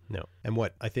enough. No. And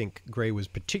what I think Gray was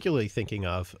particularly thinking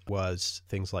of was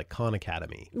things like Khan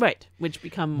Academy. Right, which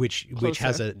become Which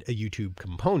has a YouTube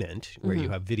component where you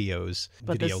have videos,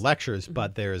 video lectures,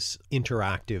 but there's a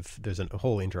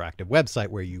whole interactive website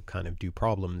where you kind of do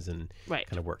problems and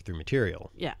kind of work through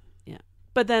material. Yeah, yeah.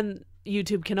 But then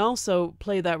YouTube can also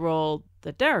play that role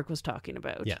that Derek was talking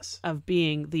about. Yes. Of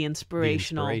being the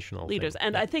inspirational leaders. thing.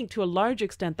 And I think to a large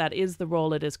extent that is the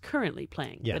role it is currently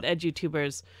playing. Yeah. That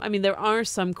edutubers, I mean, there are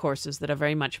some courses that are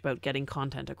very much about getting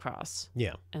content across.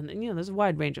 Yeah. And you know, there's a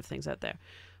wide range of things out there.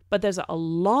 But there's a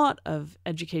lot of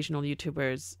educational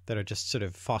YouTubers that are just sort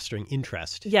of fostering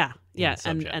interest. Yeah, in yeah.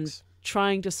 subjects. And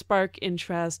trying to spark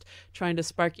interest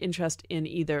in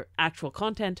either actual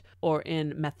content or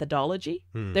in methodology.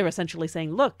 They're essentially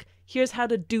saying, look, here's how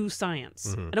to do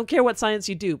science. I don't care what science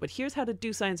you do, but here's how to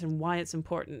do science and why it's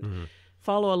important.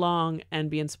 Follow along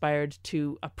and be inspired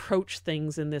to approach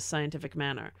things in this scientific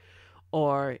manner.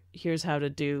 Or here's how to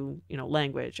do, you know,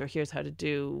 language, or here's how to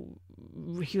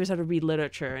read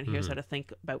literature, and here's how to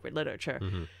think about literature.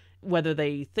 Whether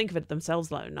they think of it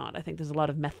themselves or not, I think there's a lot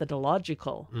of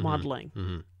methodological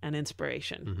modeling and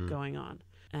inspiration going on.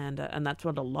 And that's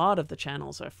what a lot of the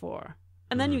channels are for.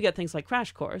 And then you get things like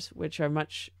Crash Course, which are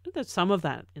there's some of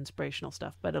that inspirational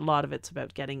stuff, but a lot of it's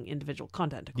about getting individual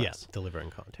content across. Yes, delivering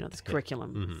content. You know, it's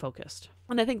curriculum focused.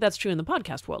 And I think that's true in the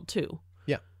podcast world too.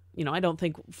 Yeah. You know, I don't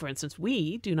think, for instance,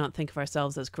 we do not think of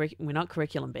ourselves as we're not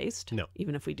curriculum based. No.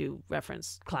 Even if we do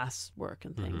reference class work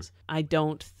and things. I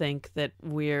don't think that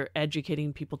we're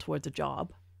educating people towards a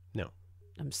job. No.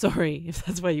 I'm sorry if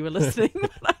that's why you were listening,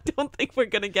 but I don't think we're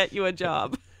going to get you a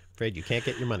job. Afraid you can't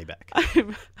get your money back.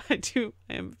 I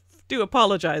do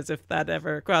apologize if that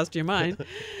ever crossed your mind.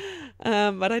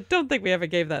 But I don't think we ever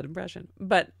gave that impression.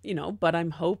 But, you know,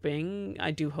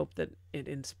 I do hope that it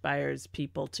inspires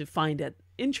people to find it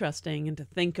interesting and to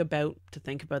think about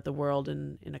the world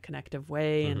in a connective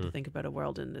way and to think about a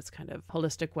world in this kind of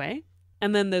holistic way.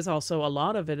 And then there's also a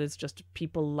lot of it is just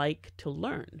people like to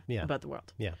learn about the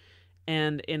world. Yeah.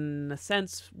 And in a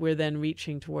sense, we're then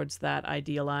reaching towards that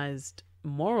idealized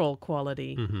moral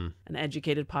quality. An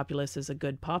educated populace is a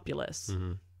good populace.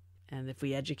 And if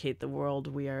we educate the world,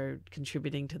 we are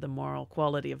contributing to the moral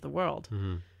quality of the world.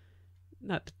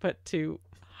 Not to put too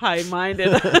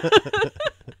high-minded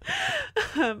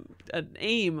an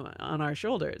aim on our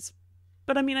shoulders.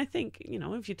 But I mean, I think, you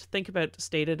know, if you think about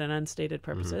stated and unstated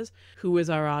purposes, who is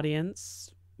our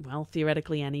audience? Well,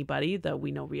 theoretically anybody, though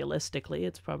we know realistically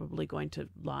it's probably going to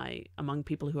lie among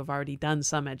people who have already done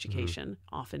some education,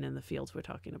 often in the fields we're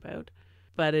talking about.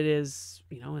 But it is,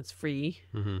 you know, it's free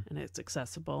and it's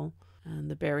accessible, and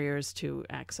the barriers to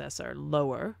access are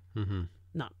lower,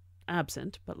 not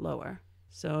absent, but lower.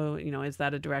 So, you know, is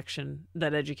that a direction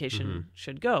that education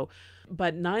should go?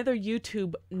 But neither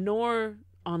YouTube nor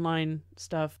online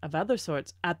stuff of other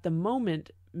sorts at the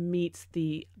moment meets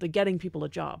the getting people a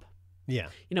job. Yeah.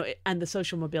 You know, and the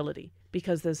social mobility,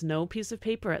 because there's no piece of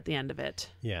paper at the end of it.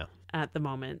 Yeah. At the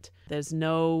moment, there's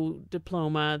no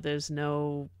diploma, there's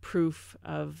no proof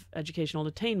of educational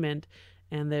attainment,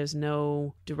 and there's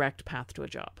no direct path to a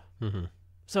job.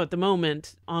 So at the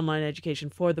moment, online education,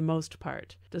 for the most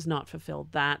part, does not fulfill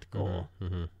that goal.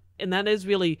 And that is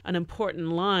really an important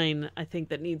line, I think,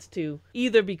 that needs to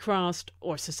either be crossed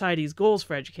or society's goals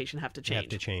for education have to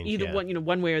change. Either one, you know,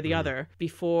 one way or the other,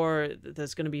 before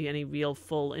there's going to be any real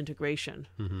full integration.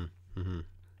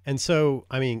 And so,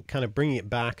 I mean, kind of bringing it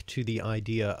back to the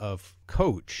idea of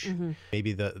coach,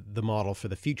 maybe the model for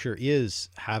the future is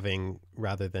having,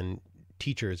 rather than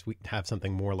teachers, we have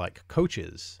something more like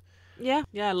coaches. Yeah,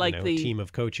 like a the team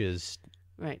of coaches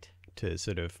right to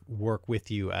sort of work with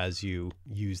you as you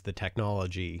use the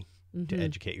technology to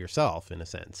educate yourself, in a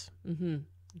sense. To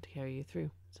carry you through.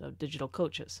 So digital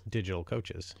coaches. Digital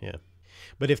coaches, yeah.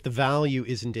 But if the value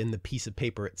isn't in the piece of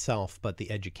paper itself, but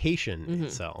the education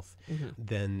itself,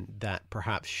 then that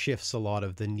perhaps shifts a lot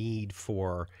of the need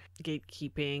for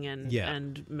gatekeeping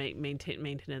and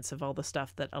maintenance of all the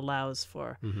stuff that allows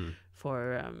for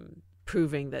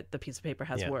proving that the piece of paper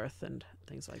has worth and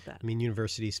things like that. I mean,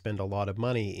 universities spend a lot of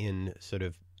money in sort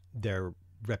of their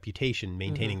reputation,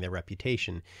 maintaining their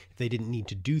reputation. If they didn't need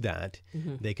to do that,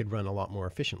 they could run a lot more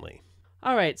efficiently.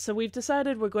 All right, so we've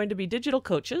decided we're going to be digital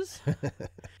coaches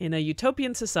in a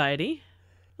utopian society.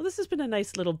 Well, this has been a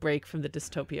nice little break from the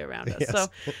dystopia around us. Yes.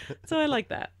 So I like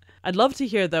that. I'd love to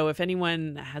hear, though, if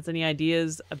anyone has any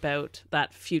ideas about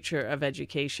that future of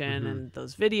education and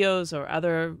those videos or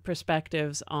other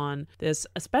perspectives on this,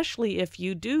 especially if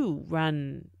you do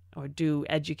run or do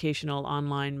educational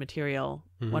online material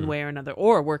one way or another,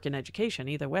 or work in education,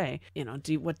 either way. You know,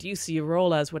 what do you see your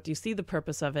role as? What do you see the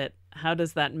purpose of it? How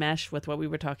does that mesh with what we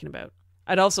were talking about?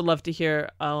 I'd also love to hear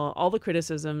all the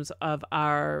criticisms of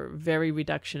our very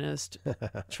reductionist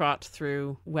trot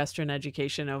through Western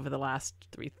education over the last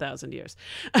 3,000 years.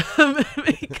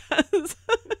 Because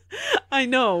I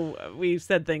know we've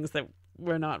said things that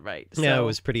were not right. So. Yeah, it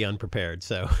was pretty unprepared,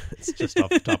 so it's just off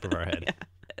the top of our head. Yeah.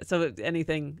 So any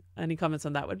comments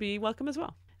on that would be welcome as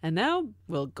well. And now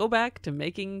we'll go back to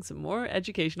making some more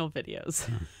educational videos.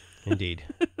 Indeed.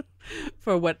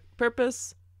 For what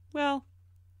purpose? Well,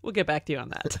 we'll get back to you on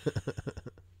that.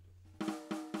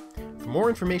 For more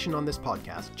information on this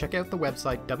podcast, check out the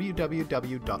website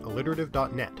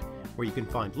www.alliterative.net, where you can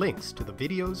find links to the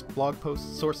videos, blog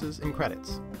posts, sources, and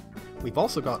credits. We've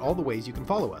also got all the ways you can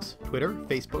follow us: Twitter,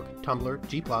 Facebook, Tumblr,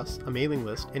 G+, a mailing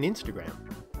list, and Instagram.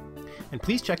 And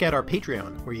please check out our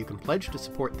Patreon, where you can pledge to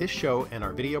support this show and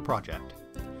our video project.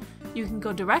 You can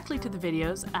go directly to the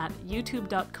videos at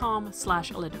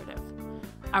youtube.com/alliterative.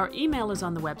 Our email is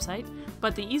on the website,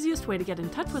 but the easiest way to get in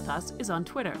touch with us is on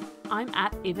Twitter. I'm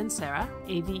at Avensarah,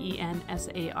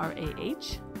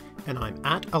 Avensarah. And I'm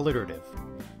at Alliterative.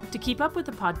 To keep up with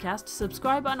the podcast,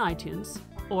 subscribe on iTunes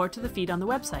or to the feed on the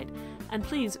website. And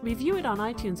please review it on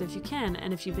iTunes if you can,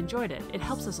 and if you've enjoyed it. It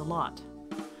helps us a lot.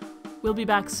 We'll be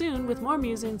back soon with more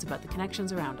musings about the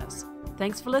connections around us.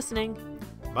 Thanks for listening.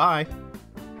 Bye.